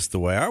and exist the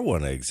way I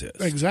want to exist.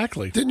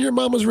 Exactly. Didn't your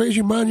mamas raise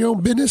you mind your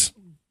own business?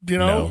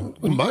 No.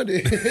 Mine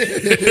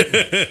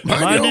did.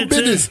 Mind your own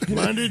business.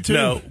 Mine did too.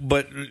 No,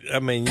 but I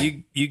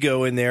mean, you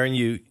go in there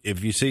and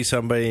if you see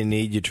somebody in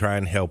need, you try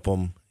and help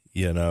them.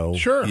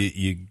 Sure.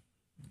 You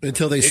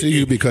until they sue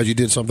you because you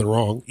did something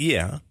wrong.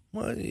 Yeah.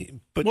 Well,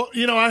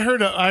 I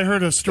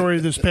heard a story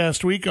this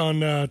past week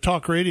on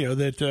talk radio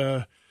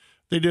that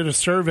they did a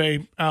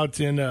survey out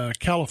in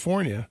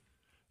California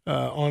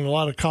on a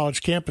lot of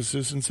college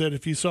campuses and said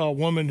if you saw a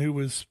woman who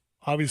was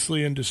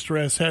obviously in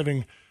distress,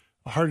 having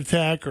a heart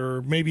attack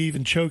or maybe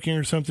even choking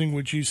or something,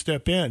 would you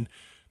step in?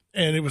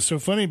 And it was so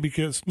funny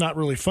because, not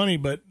really funny,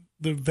 but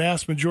the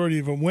vast majority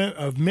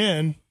of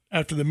men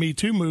after the Me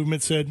Too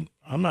movement said,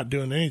 I'm not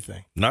doing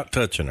anything. Not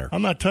touching her.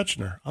 I'm not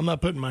touching her. I'm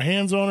not putting my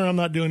hands on her. I'm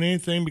not doing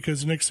anything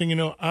because the next thing you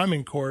know, I'm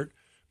in court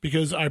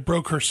because I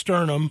broke her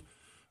sternum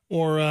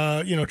or,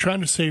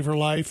 trying to save her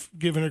life,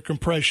 giving her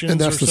compressions.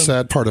 And that's the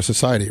sad part of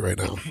society right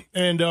now.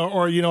 And,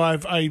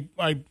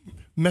 I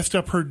messed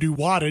up her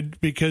duodded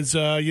because,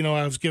 I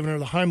was giving her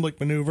the Heimlich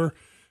maneuver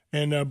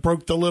and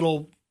broke the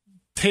little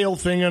tail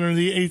thing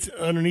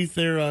underneath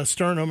their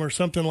sternum or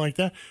something like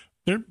that.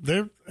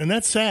 And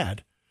that's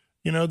sad,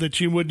 that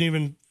you wouldn't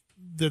even,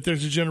 that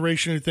there's a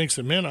generation who thinks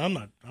that, man, I'm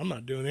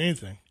not doing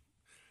anything.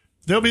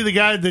 They'll be the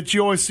guy that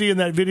you always see in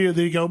that video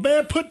that you go,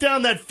 man, put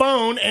down that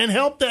phone and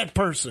help that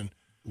person.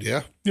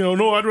 Yeah.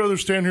 No, I'd rather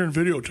stand here and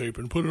videotape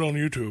and put it on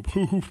YouTube.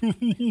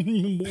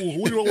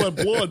 Look at all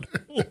that blood.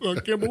 I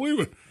can't believe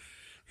it.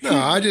 No,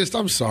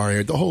 I'm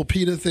sorry. The whole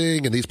PETA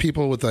thing and these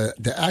people with the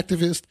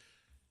activists.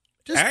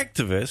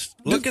 Activists?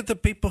 Look at the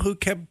people who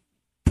kept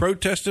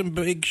protesting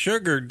Big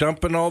Sugar,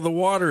 dumping all the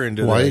water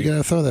into Why you got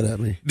to throw that at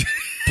me?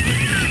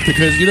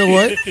 Because you know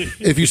what?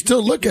 If you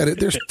still look at it,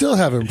 they're still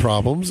having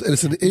problems, and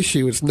it's an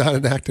issue. It's not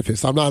an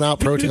activist. I'm not out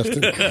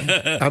protesting.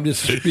 I'm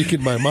just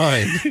speaking my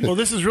mind. Well,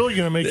 this is really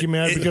going to make you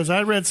mad because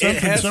I read something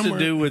somewhere. It has to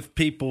do with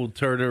people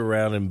turning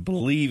around and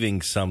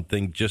believing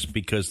something just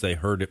because they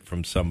heard it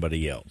from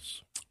somebody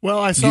else. Well,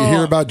 I saw. You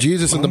hear about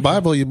Jesus in the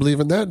Bible, you believe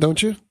in that,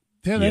 don't you?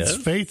 Yeah, that's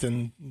faith,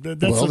 and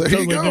that's a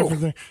totally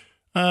different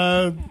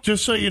thing.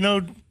 Just so you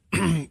know,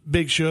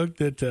 Big Shug,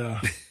 that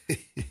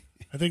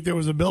I think there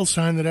was a bill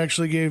signed that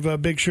actually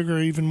gave Big Sugar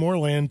even more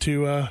land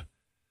to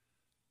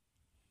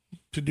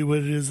do what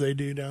it is they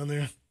do down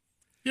there.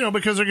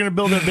 Because they're going to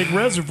build that big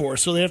reservoir,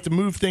 so they have to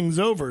move things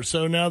over.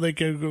 So now they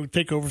can go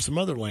take over some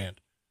other land.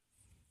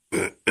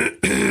 So you're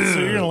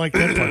going to like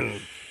that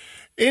part.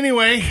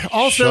 Anyway,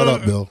 also, shut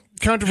up, Bill.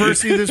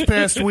 Controversy this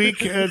past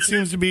week. It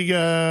seems to be,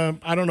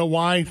 I don't know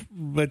why,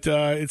 but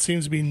it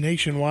seems to be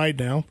nationwide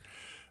now.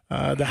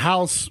 The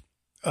House,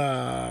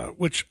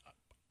 which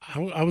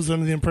I was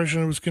under the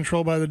impression it was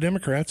controlled by the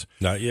Democrats.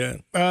 Not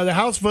yet. The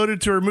House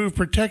voted to remove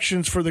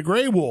protections for the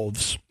gray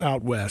wolves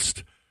out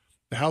west.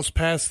 The House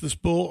passed this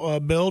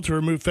bill to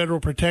remove federal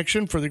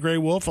protection for the gray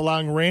wolf,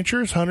 allowing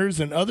ranchers, hunters,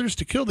 and others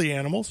to kill the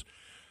animals.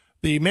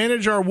 The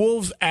Manage Our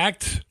Wolves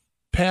Act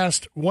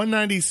passed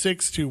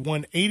 196 to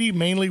 180,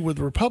 mainly with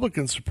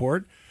Republican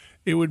support.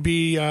 It would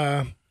be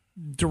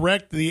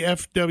direct the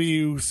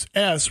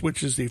FWS,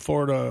 which is the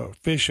Florida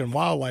Fish and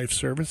Wildlife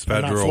Service.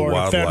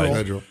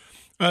 Federal.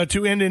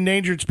 to end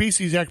Endangered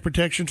Species Act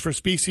protections for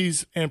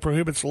species and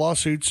prohibits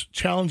lawsuits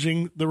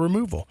challenging the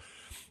removal.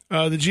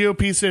 The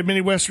GOP said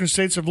many Western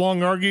states have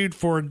long argued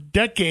for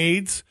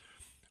decades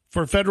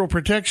for federal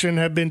protection,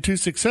 have been too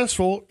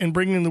successful in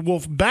bringing the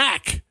wolf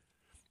back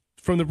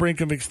from the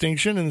brink of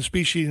extinction, and the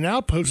species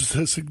now poses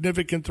a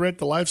significant threat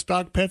to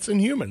livestock, pets,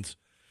 and humans.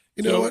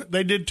 You know what?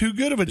 They did too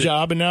good of a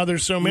job, and now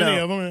there's so many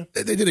of them.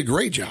 They did a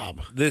great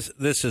job. This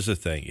is the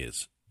thing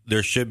is,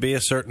 there should be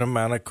a certain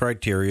amount of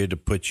criteria to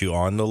put you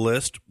on the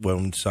list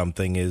when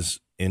something is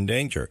in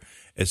danger.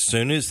 As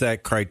soon as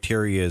that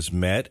criteria is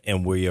met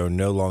and we are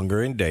no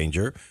longer in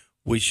danger,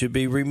 we should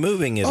be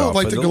removing it off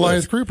like of the the Goliath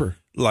list. grouper.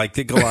 Like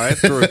the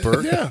Goliath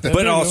grouper, Yeah,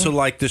 but also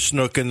like the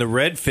snook and the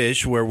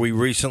redfish, where we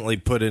recently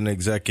put an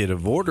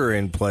executive order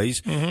in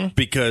place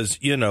because,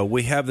 you know,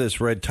 we have this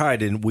red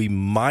tide and we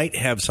might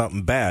have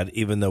something bad,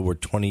 even though we're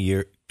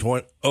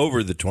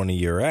over the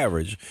 20-year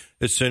average.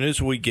 As soon as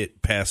we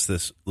get past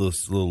this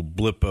little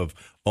blip of,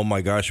 oh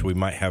my gosh, we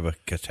might have a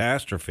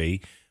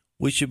catastrophe,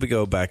 we should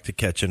go back to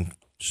catching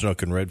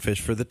snook and redfish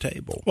for the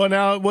table. Well,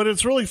 now, what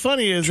is really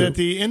funny is at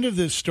the end of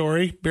this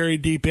story,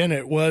 buried deep in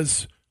it,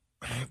 was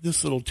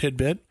this little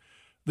tidbit.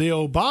 The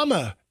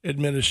Obama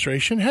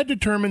administration had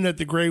determined that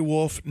the gray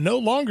wolf no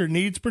longer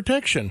needs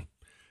protection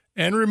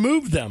and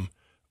removed them.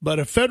 But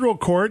a federal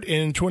court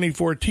in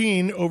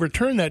 2014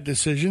 overturned that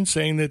decision,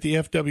 saying that the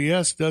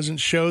FWS doesn't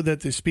show that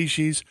the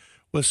species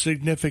was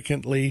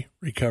significantly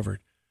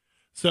recovered.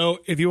 So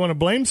if you want to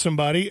blame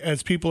somebody,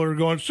 as people are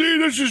going, see,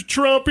 this is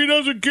Trump, he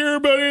doesn't care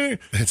about anything.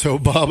 It's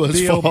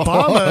Obama's fault. The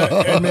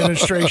Obama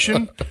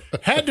administration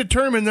had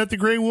determined that the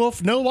gray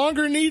wolf no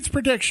longer needs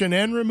protection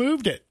and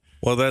removed it.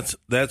 Well,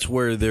 that's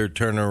where they're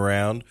turning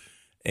around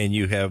and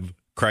you have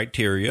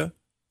criteria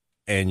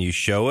and you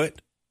show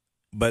it,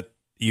 but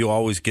you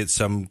always get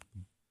some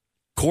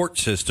court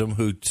system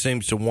who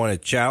seems to want to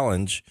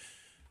challenge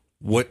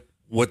what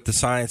the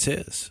science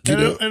is. And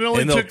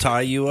they'll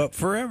tie you up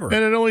forever.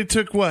 And it only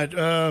took,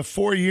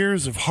 4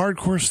 years of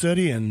hardcore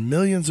study and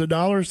millions of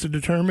dollars to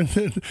determine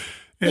it.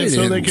 And they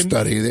didn't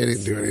study. They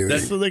didn't do anything.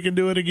 So they can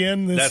do it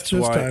again this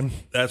time.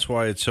 That's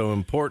why it's so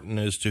important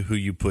as to who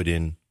you put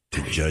in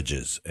to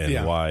judges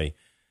and why,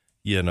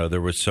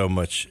 there was so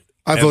much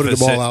I voted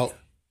them all out.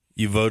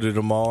 You voted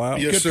them all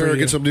out? Yes, sir.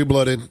 Get some new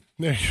blood in.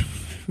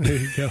 There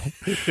you go.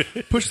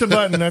 Push the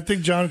button. I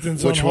think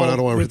Jonathan's Which on one? hold. I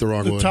don't want to hit the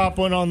wrong one. The top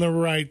one on the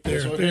right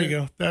there. There you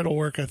go. That'll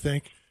work, I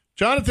think.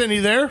 Jonathan,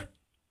 you there?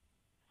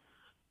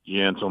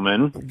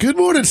 Gentlemen. Good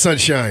morning,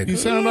 sunshine. You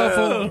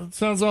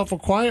sounds awful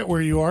quiet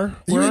where you are.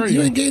 Where are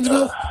you? You in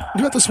Gainesville?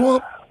 You at the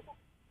swamp?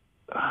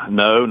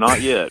 No,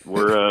 not yet.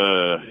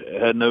 We're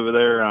heading over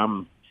there.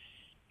 I'm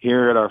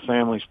here at our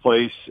family's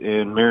place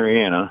in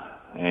Marianna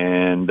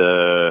and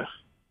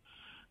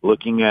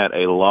looking at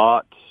a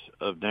lot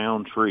of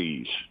downed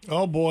trees.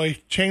 Oh,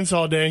 boy.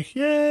 Chainsaw day.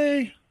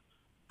 Yay.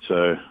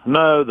 So,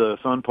 no, the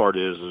fun part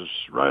is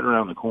right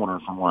around the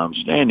corner from where I'm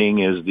standing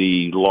is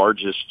the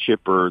largest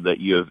chipper that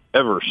you have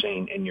ever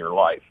seen in your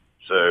life.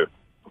 So,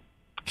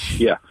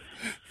 yeah,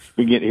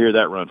 we get to hear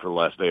that run for the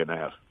last day and a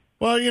half.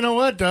 Well, you know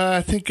what?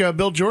 I think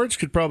Bill George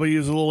could probably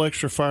use a little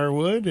extra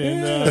firewood,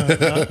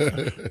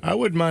 and I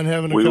wouldn't mind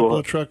having a couple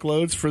of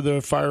truckloads for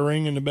the fire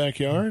ring in the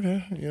backyard.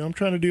 I'm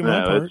trying to do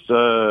my part.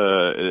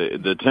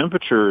 The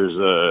temperature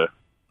is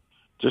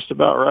just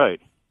about right.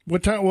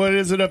 What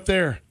is it up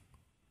there?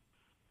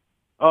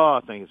 Oh,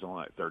 I think it's only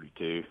like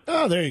 32.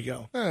 Oh, there you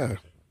go.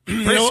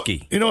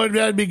 Frisky. You know what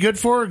that'd be good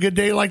for a good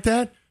day like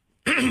that?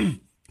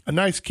 A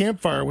nice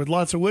campfire with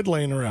lots of wood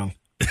laying around.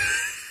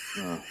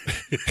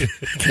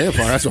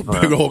 Campfire? That's a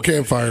big old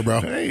campfire,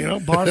 bro. Hey,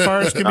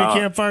 bonfires can be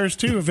campfires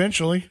too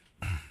eventually.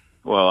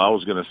 Well, I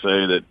was going to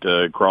say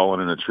that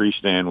crawling in a tree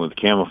stand with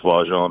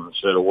camouflage on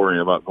instead of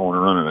worrying about going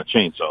and running a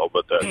chainsaw,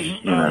 but that's,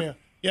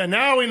 Yeah,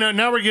 now we know.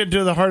 Now we're getting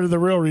to the heart of the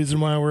real reason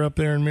why we're up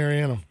there in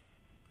Marianna.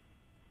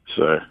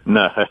 So,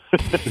 no.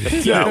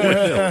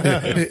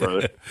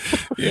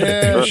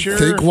 Yeah, sure.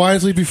 Think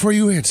wisely before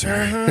you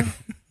answer.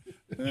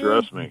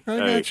 Trust me. I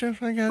got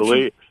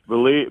you.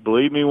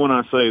 Believe me when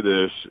I say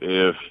this.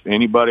 If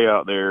anybody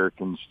out there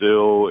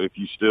if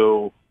you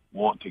still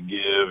want to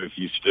give, if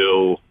you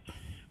still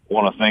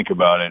want to think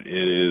about it,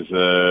 it is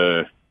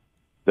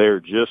they're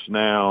just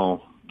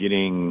now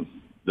getting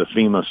the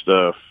FEMA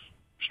stuff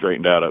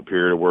straightened out up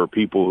here to where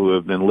people who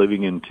have been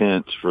living in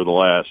tents for the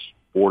last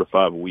 4 to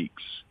 5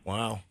 weeks.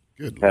 Wow.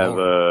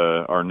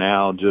 Are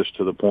now just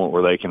to the point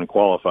where they can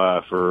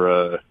qualify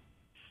for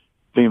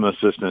FEMA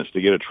assistance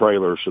to get a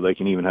trailer so they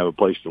can even have a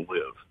place to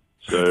live.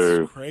 So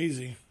that's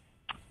crazy.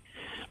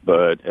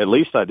 But at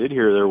least I did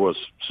hear there was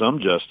some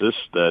justice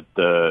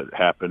that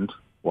happened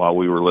while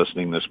we were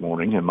listening this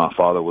morning, and my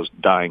father was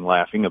dying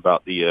laughing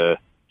about the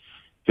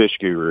fish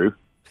guru.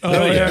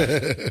 Oh,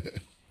 yeah.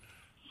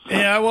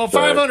 Yeah, well,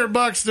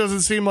 $500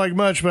 doesn't seem like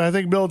much, but I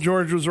think Bill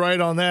George was right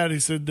on that. He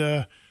said,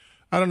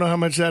 I don't know how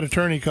much that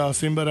attorney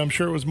cost him, but I'm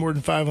sure it was more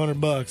than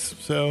 $500.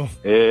 So,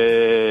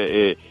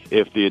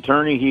 if the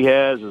attorney he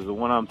has is the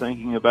one I'm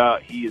thinking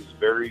about, he is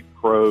very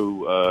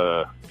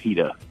pro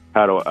PETA.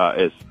 how do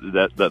is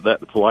that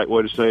the polite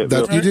way to say it?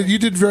 Bill? You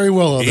did very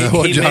well on that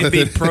one, He Jonathan.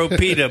 may be pro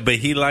PETA, but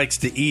he likes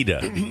to eat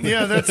it.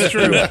 Yeah, that's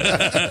true.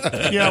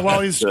 Yeah,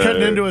 while he's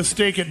cutting into a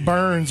steak at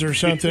Burns or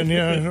something.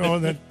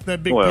 Yeah,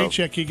 that big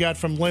paycheck he got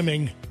from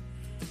Lemming.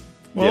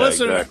 Well, yeah,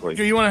 listen,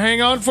 exactly. You want to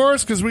hang on for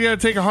us? Because we got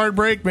to take a hard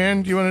break,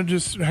 man. Do you want to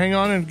just hang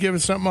on and give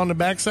us something on the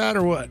backside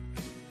or what?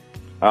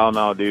 Oh,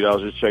 no, dude. I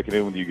was just checking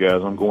in with you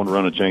guys. I'm going to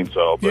run a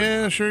chainsaw. But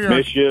yeah, sure you are.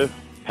 Miss you.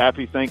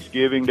 Happy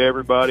Thanksgiving to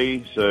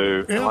everybody.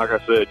 So, yeah. Like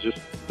I said, just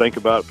think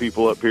about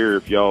people up here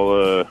if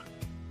y'all,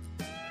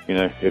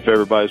 if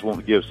everybody's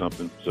wanting to give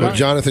something. So, Well,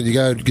 Jonathan, you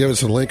got to give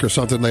us a link or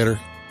something later.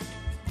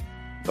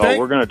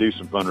 we're going to do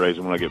some fundraising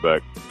when I get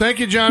back. Thank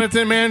you,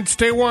 Jonathan, man.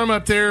 Stay warm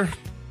up there.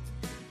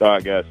 All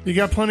right, guys. You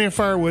got plenty of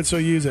firewood, so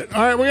use it.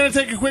 All right, we're going to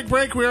take a quick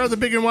break. We are the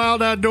Big and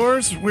Wild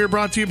Outdoors. We're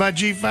brought to you by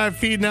G5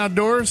 Feed and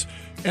Outdoors.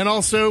 And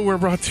also, we're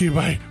brought to you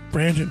by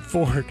Brandon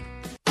Ford.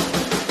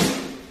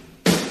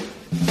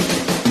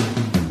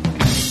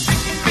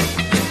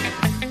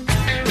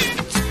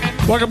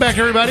 Welcome back,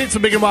 everybody. It's the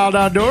Big and Wild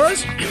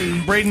Outdoors.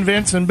 Braden,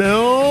 Vince, and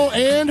Bill.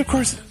 And, of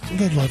course,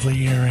 the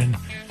lovely Erin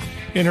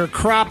in her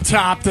crop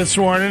top this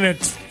morning.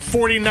 It's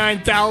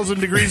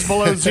 49,000 degrees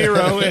below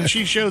zero, and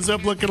she shows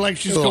up looking like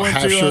she's going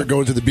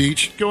to the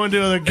beach. Going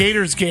to the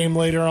Gators game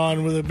later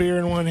on with a beer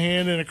in one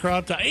hand and a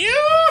crop top. Go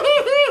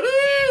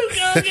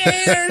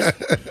Gators!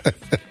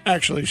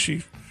 Actually,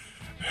 she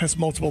has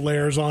multiple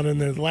layers on,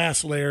 and the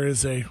last layer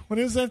is what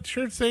is that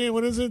shirt saying?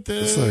 What is it?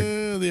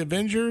 The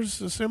Avengers?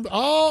 Because of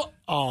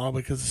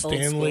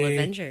Stan Old Lee. school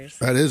Avengers.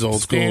 That is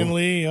old school. Stan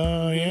Lee,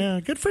 yeah.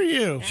 Good for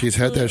you. She's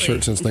had that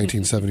shirt since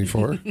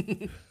 1974.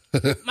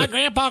 My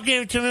grandpa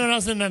gave it to me when I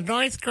was in the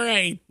 9th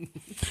grade.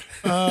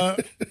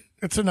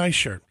 It's a nice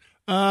shirt.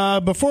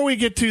 Before we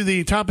get to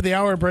the top of the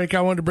hour break,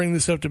 I wanted to bring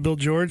this up to Bill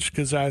George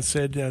because I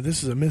said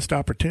this is a missed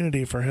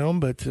opportunity for him,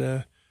 but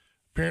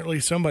apparently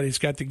somebody's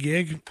got the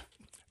gig.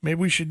 Maybe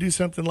we should do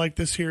something like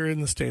this here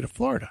in the state of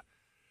Florida.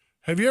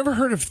 Have you ever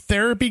heard of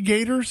therapy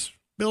gators,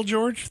 Bill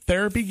George?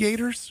 Therapy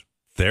gators?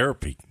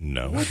 Therapy?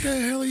 No. What the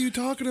hell are you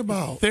talking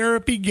about?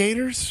 Therapy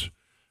gators?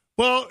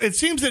 Well, it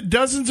seems that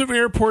dozens of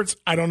airports,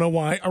 I don't know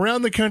why,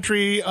 around the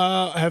country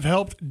have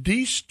helped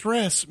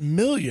de-stress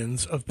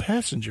millions of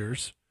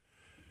passengers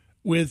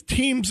with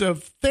teams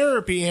of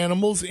therapy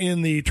animals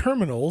in the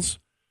terminals.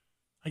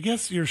 I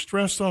guess you're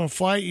stressed on a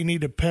flight, you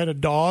need to pet a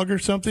dog or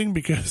something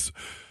because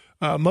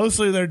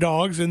mostly they're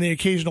dogs and the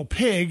occasional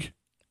pig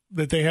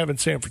that they have in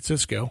San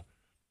Francisco,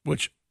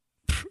 which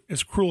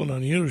is cruel and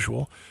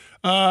unusual.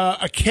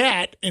 A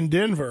cat in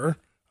Denver.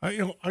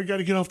 I got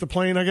to get off the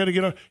plane. I got to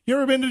get off. You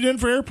ever been to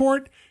Denver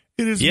Airport?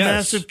 It is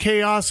massive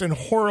chaos and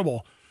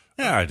horrible.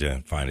 Yeah, I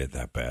didn't find it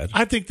that bad.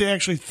 I think they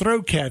actually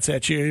throw cats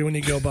at you when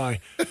you go by.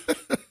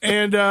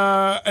 and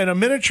a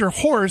miniature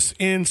horse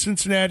in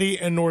Cincinnati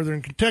and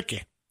northern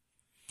Kentucky.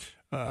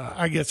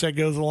 I guess that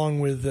goes along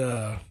with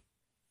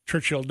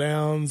Churchill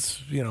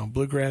Downs,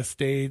 Bluegrass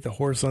State, the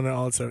horse on it,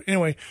 all that stuff.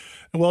 Anyway,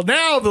 well,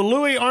 now the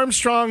Louis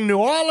Armstrong New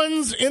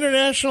Orleans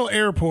International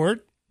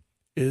Airport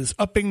is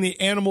upping the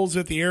animals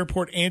at the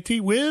airport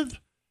ante with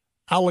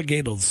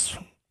alligators.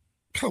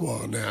 Come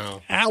on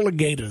now.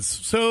 Alligators.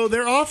 So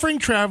they're offering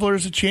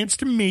travelers a chance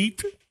to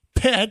meet,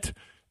 pet,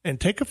 and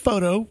take a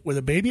photo with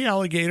a baby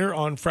alligator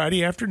on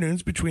Friday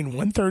afternoons between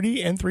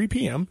 1:30 and 3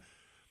 p.m.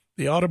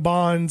 The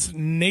Audubon's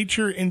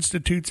Nature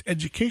Institute's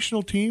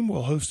educational team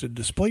will host a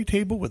display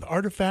table with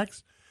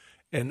artifacts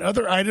and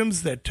other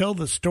items that tell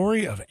the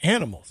story of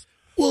animals,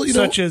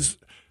 such as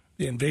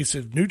the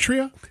invasive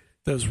nutria,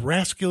 those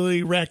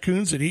rascally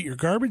raccoons that eat your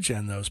garbage,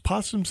 and those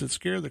possums that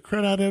scare the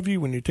crud out of you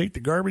when you take the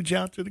garbage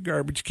out to the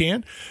garbage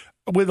can,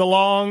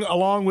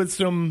 along with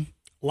some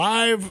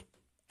live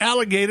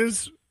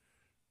alligators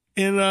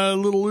in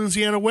little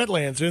Louisiana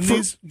wetlands. And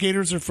these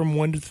gators are from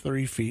 1 to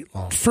 3 feet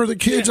long. For the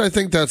kids, I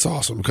think that's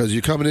awesome because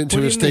you're coming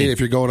into a state, if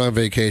you're going on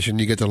vacation,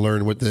 you get to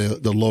learn what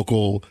the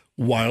local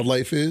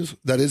wildlife is.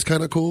 That is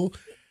kind of cool.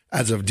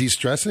 As of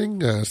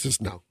de-stressing, it's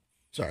just no.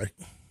 Sorry.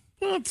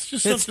 Well,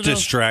 it's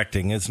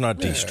distracting. It's not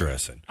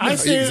de-stressing. I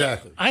say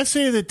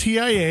that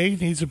TIA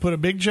needs to put a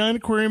big giant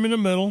aquarium in the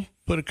middle,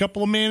 put a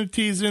couple of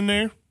manatees in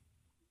there.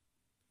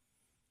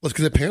 Let's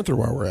get a panther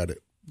while we're at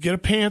it. Get a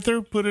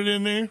panther, put it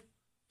in there.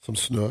 Some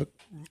snook.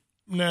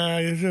 Nah,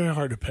 they're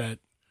hard to pet.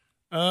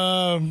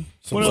 They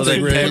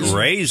pet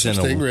rays in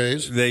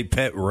stingrays. They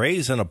pet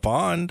rays in a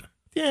pond.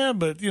 Yeah,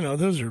 but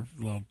those are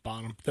little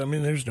bottom. I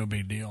mean, there's no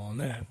big deal on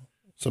that.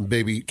 Some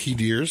baby key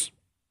deers.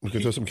 We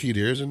could throw some key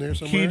deers in there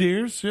somewhere. Key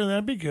deers, yeah,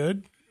 that'd be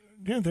good.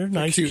 Yeah, they're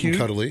nice, cute and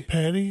cuddly,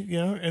 petty.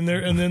 Yeah, and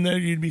then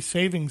you'd be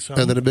saving some.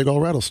 And then a big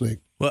old rattlesnake.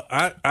 Well,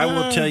 I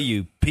will tell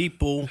you,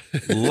 people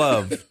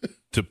love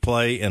to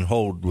play and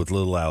hold with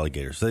little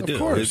alligators. They do. Of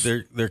course.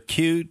 They're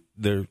cute.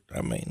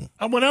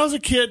 When I was a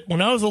kid,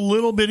 when I was a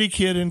little bitty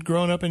kid and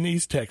growing up in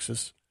East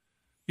Texas,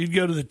 you'd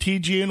go to the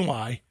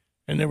TG&Y,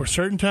 and there were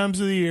certain times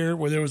of the year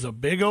where there was a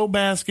big old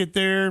basket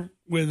there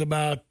with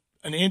about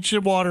an inch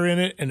of water in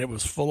it, and it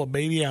was full of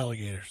baby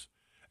alligators.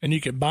 And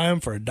you could buy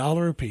them for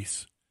 $1 a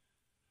piece.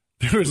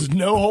 There was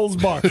no holds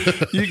barred.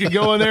 You could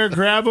go in there,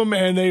 grab them,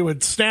 and they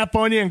would snap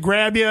on you and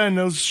grab you, and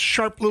those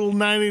sharp little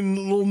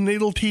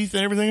needle teeth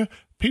and everything.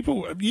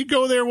 People, you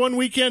go there one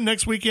weekend,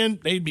 next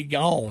weekend, they'd be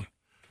gone.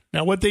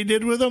 Now, what they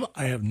did with them,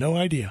 I have no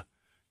idea,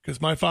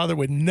 because my father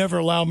would never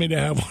allow me to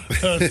have one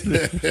of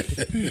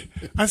those.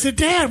 I said,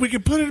 Dad, we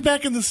could put it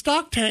back in the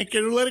stock tank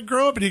and let it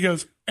grow up. And he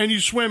goes, and you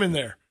swim in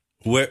there.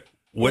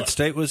 What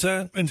state was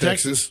that? In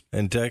Texas.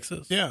 In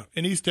Texas? Yeah,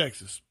 in East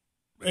Texas.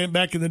 And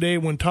back in the day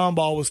when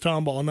Tomball was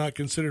Tomball, not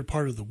considered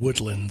part of the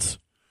Woodlands.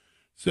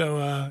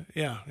 So,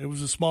 it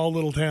was a small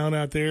little town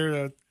out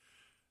there.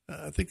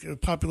 I think the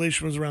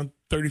population was around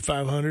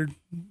 3,500.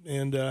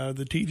 And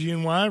the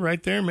TGNY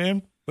right there,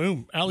 man,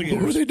 boom, alligators.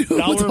 What were they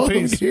doing with all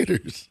those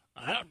gators?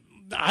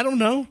 I don't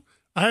know.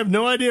 I have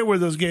no idea where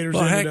those gators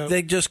ended up.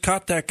 They just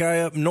caught that guy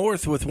up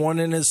north with one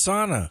in his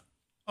sauna.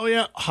 Oh,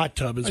 yeah, hot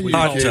tub is what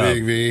Hot you tub. call it.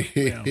 Kidding me?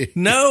 Yeah.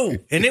 No,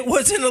 and it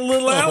wasn't a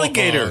little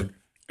alligator.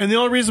 And the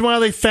only reason why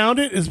they found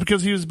it is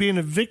because he was being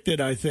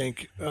evicted, I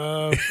think.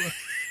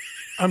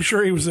 I'm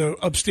sure he was an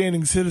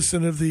upstanding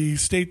citizen of the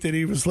state that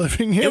he was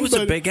living in. It was a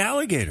but big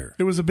alligator.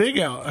 It was a big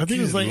owl. I think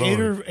it was like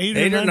Lord. eight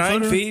or 9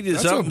 footer. feet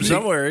is That's a up big-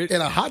 somewhere.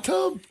 In a hot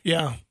tub?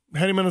 Yeah.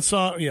 Had him in a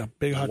saw. Yeah,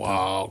 big hot tub.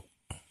 Wow.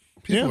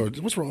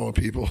 What's wrong with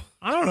people?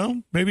 I don't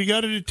know. Maybe he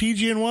got it at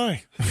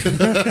TGNY.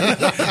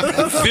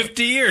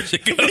 50 years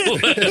ago.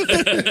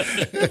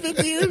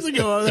 50 years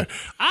ago.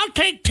 I'll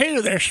take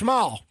two. They're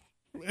small.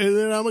 And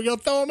then I'm going to go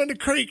throw them in the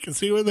creek and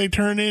see what they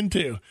turn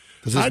into.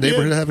 Does this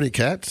neighborhood have any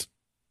cats?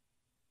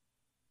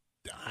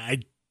 I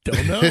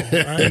don't know.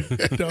 I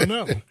don't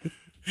know.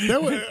 You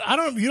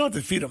don't have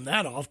to feed them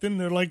that often.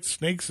 They're like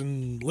snakes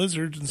and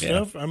lizards and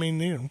stuff. I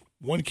mean,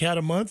 one cat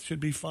a month should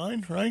be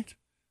fine, right?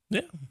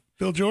 Yeah.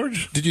 Bill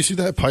George? Did you see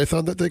that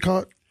python that they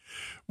caught?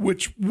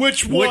 Which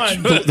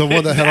one? The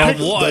one that had,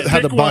 that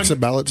had the Pick box one. of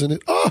ballots in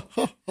it?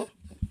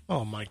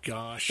 Oh, my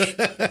gosh.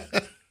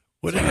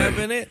 What did it have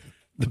in it?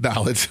 The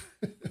ballots.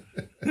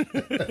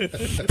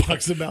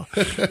 Box of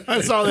ballots.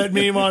 I saw that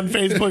meme on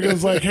Facebook. It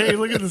was like, hey,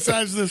 look at the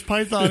size of this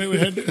python.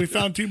 We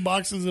found 2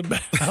 boxes of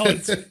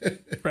ballots.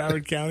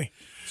 Broward County.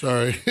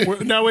 Sorry.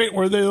 Now, wait,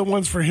 were they the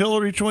ones for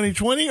Hillary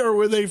 2020 or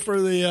were they for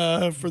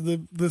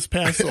this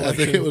past election? I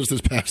think it was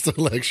this past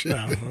election.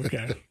 Oh,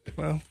 okay.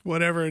 Well,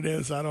 whatever it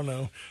is, I don't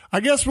know. I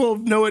guess we'll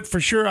know it for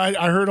sure.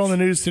 I heard on the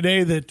news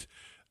today that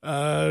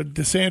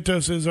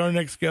DeSantis is our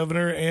next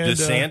governor. And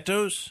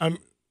DeSantos?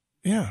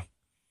 Yeah.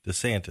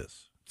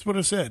 DeSantis. That's what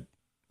I said.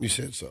 You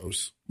said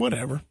so's.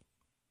 Whatever.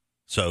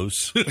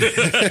 So's.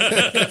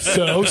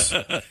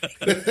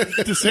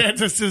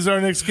 DeSantis is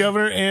our next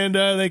governor, and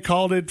they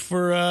called it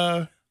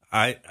for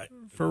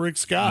Rick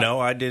Scott. No,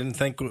 I didn't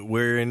think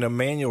we're in a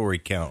manual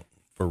recount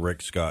for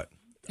Rick Scott.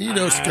 You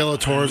know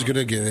Skeletor's going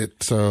to get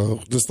it,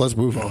 so just let's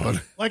move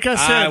on. Like I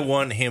said, I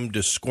want him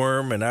to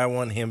squirm, and I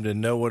want him to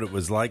know what it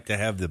was like to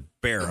have the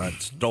bear hunt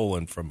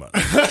stolen from us.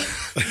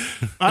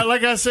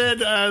 like I said,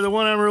 the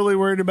one I'm really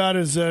worried about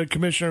is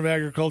Commissioner of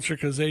Agriculture,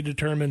 because they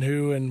determine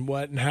who and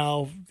what and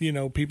how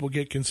people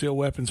get concealed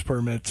weapons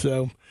permits.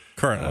 So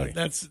Currently.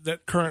 that's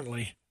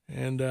currently,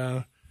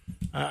 and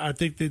I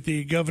think that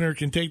the governor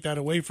can take that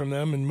away from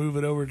them and move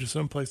it over to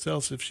someplace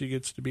else if she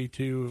gets to be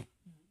too.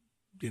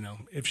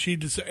 If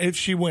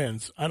she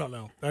wins, I don't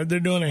know. They're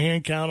doing a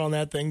hand count on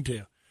that thing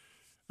too.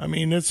 I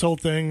mean, this whole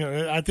thing.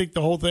 I think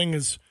the whole thing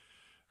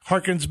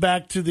harkens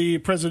back to the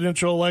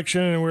presidential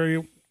election, and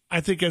where I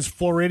think as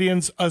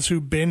Floridians, us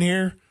who've been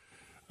here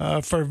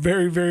for a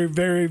very, very,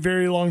 very,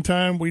 very long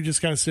time, we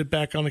just kind of sit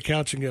back on the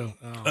couch and go,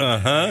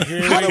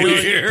 Let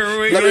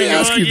me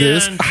ask you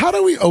this: how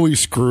do we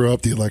always screw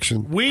up the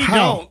election? We How?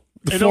 don't.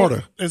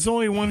 Florida. There's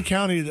only one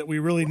county that we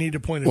really need to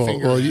point a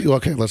finger at.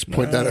 Okay, let's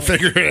point that a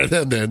finger at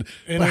them then.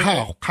 And But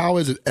how? How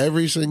is it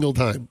every single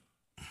time?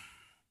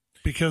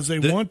 Because they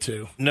want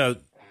to. No,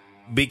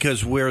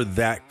 because we're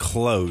that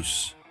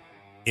close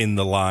in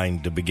the line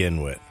to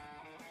begin with.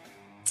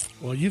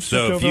 Well, you've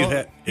So stepped if over.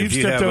 you You've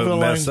have stepped a over the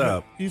mess line.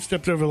 up. You've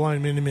stepped over the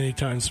line many, many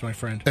times, my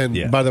friend. And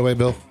Yeah. by the way,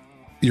 Bill,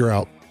 you're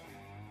out.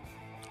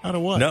 Out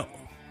of what? No.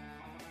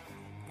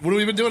 What have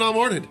we been doing all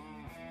morning?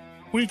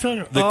 What are you talking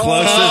about? The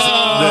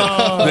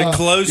closest, the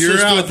closest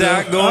You're out,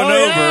 without Bill. going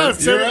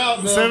over. You're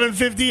out, Bill.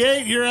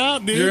 7:58. You're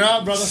out, dude. You're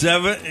out,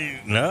 brother.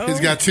 No. He's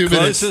got 2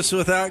 minutes. Closest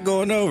without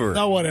going over.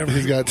 Oh, whatever.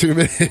 He's got 2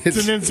 minutes.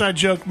 It's an inside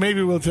joke.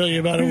 Maybe we'll tell you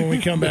about it when we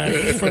come back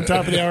from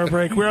top of the hour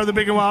break. We are the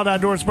Big and Wild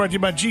Outdoors, brought to you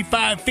by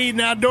G5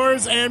 Feeding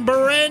Outdoors and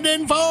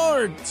Brandon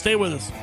Ford. Stay with us.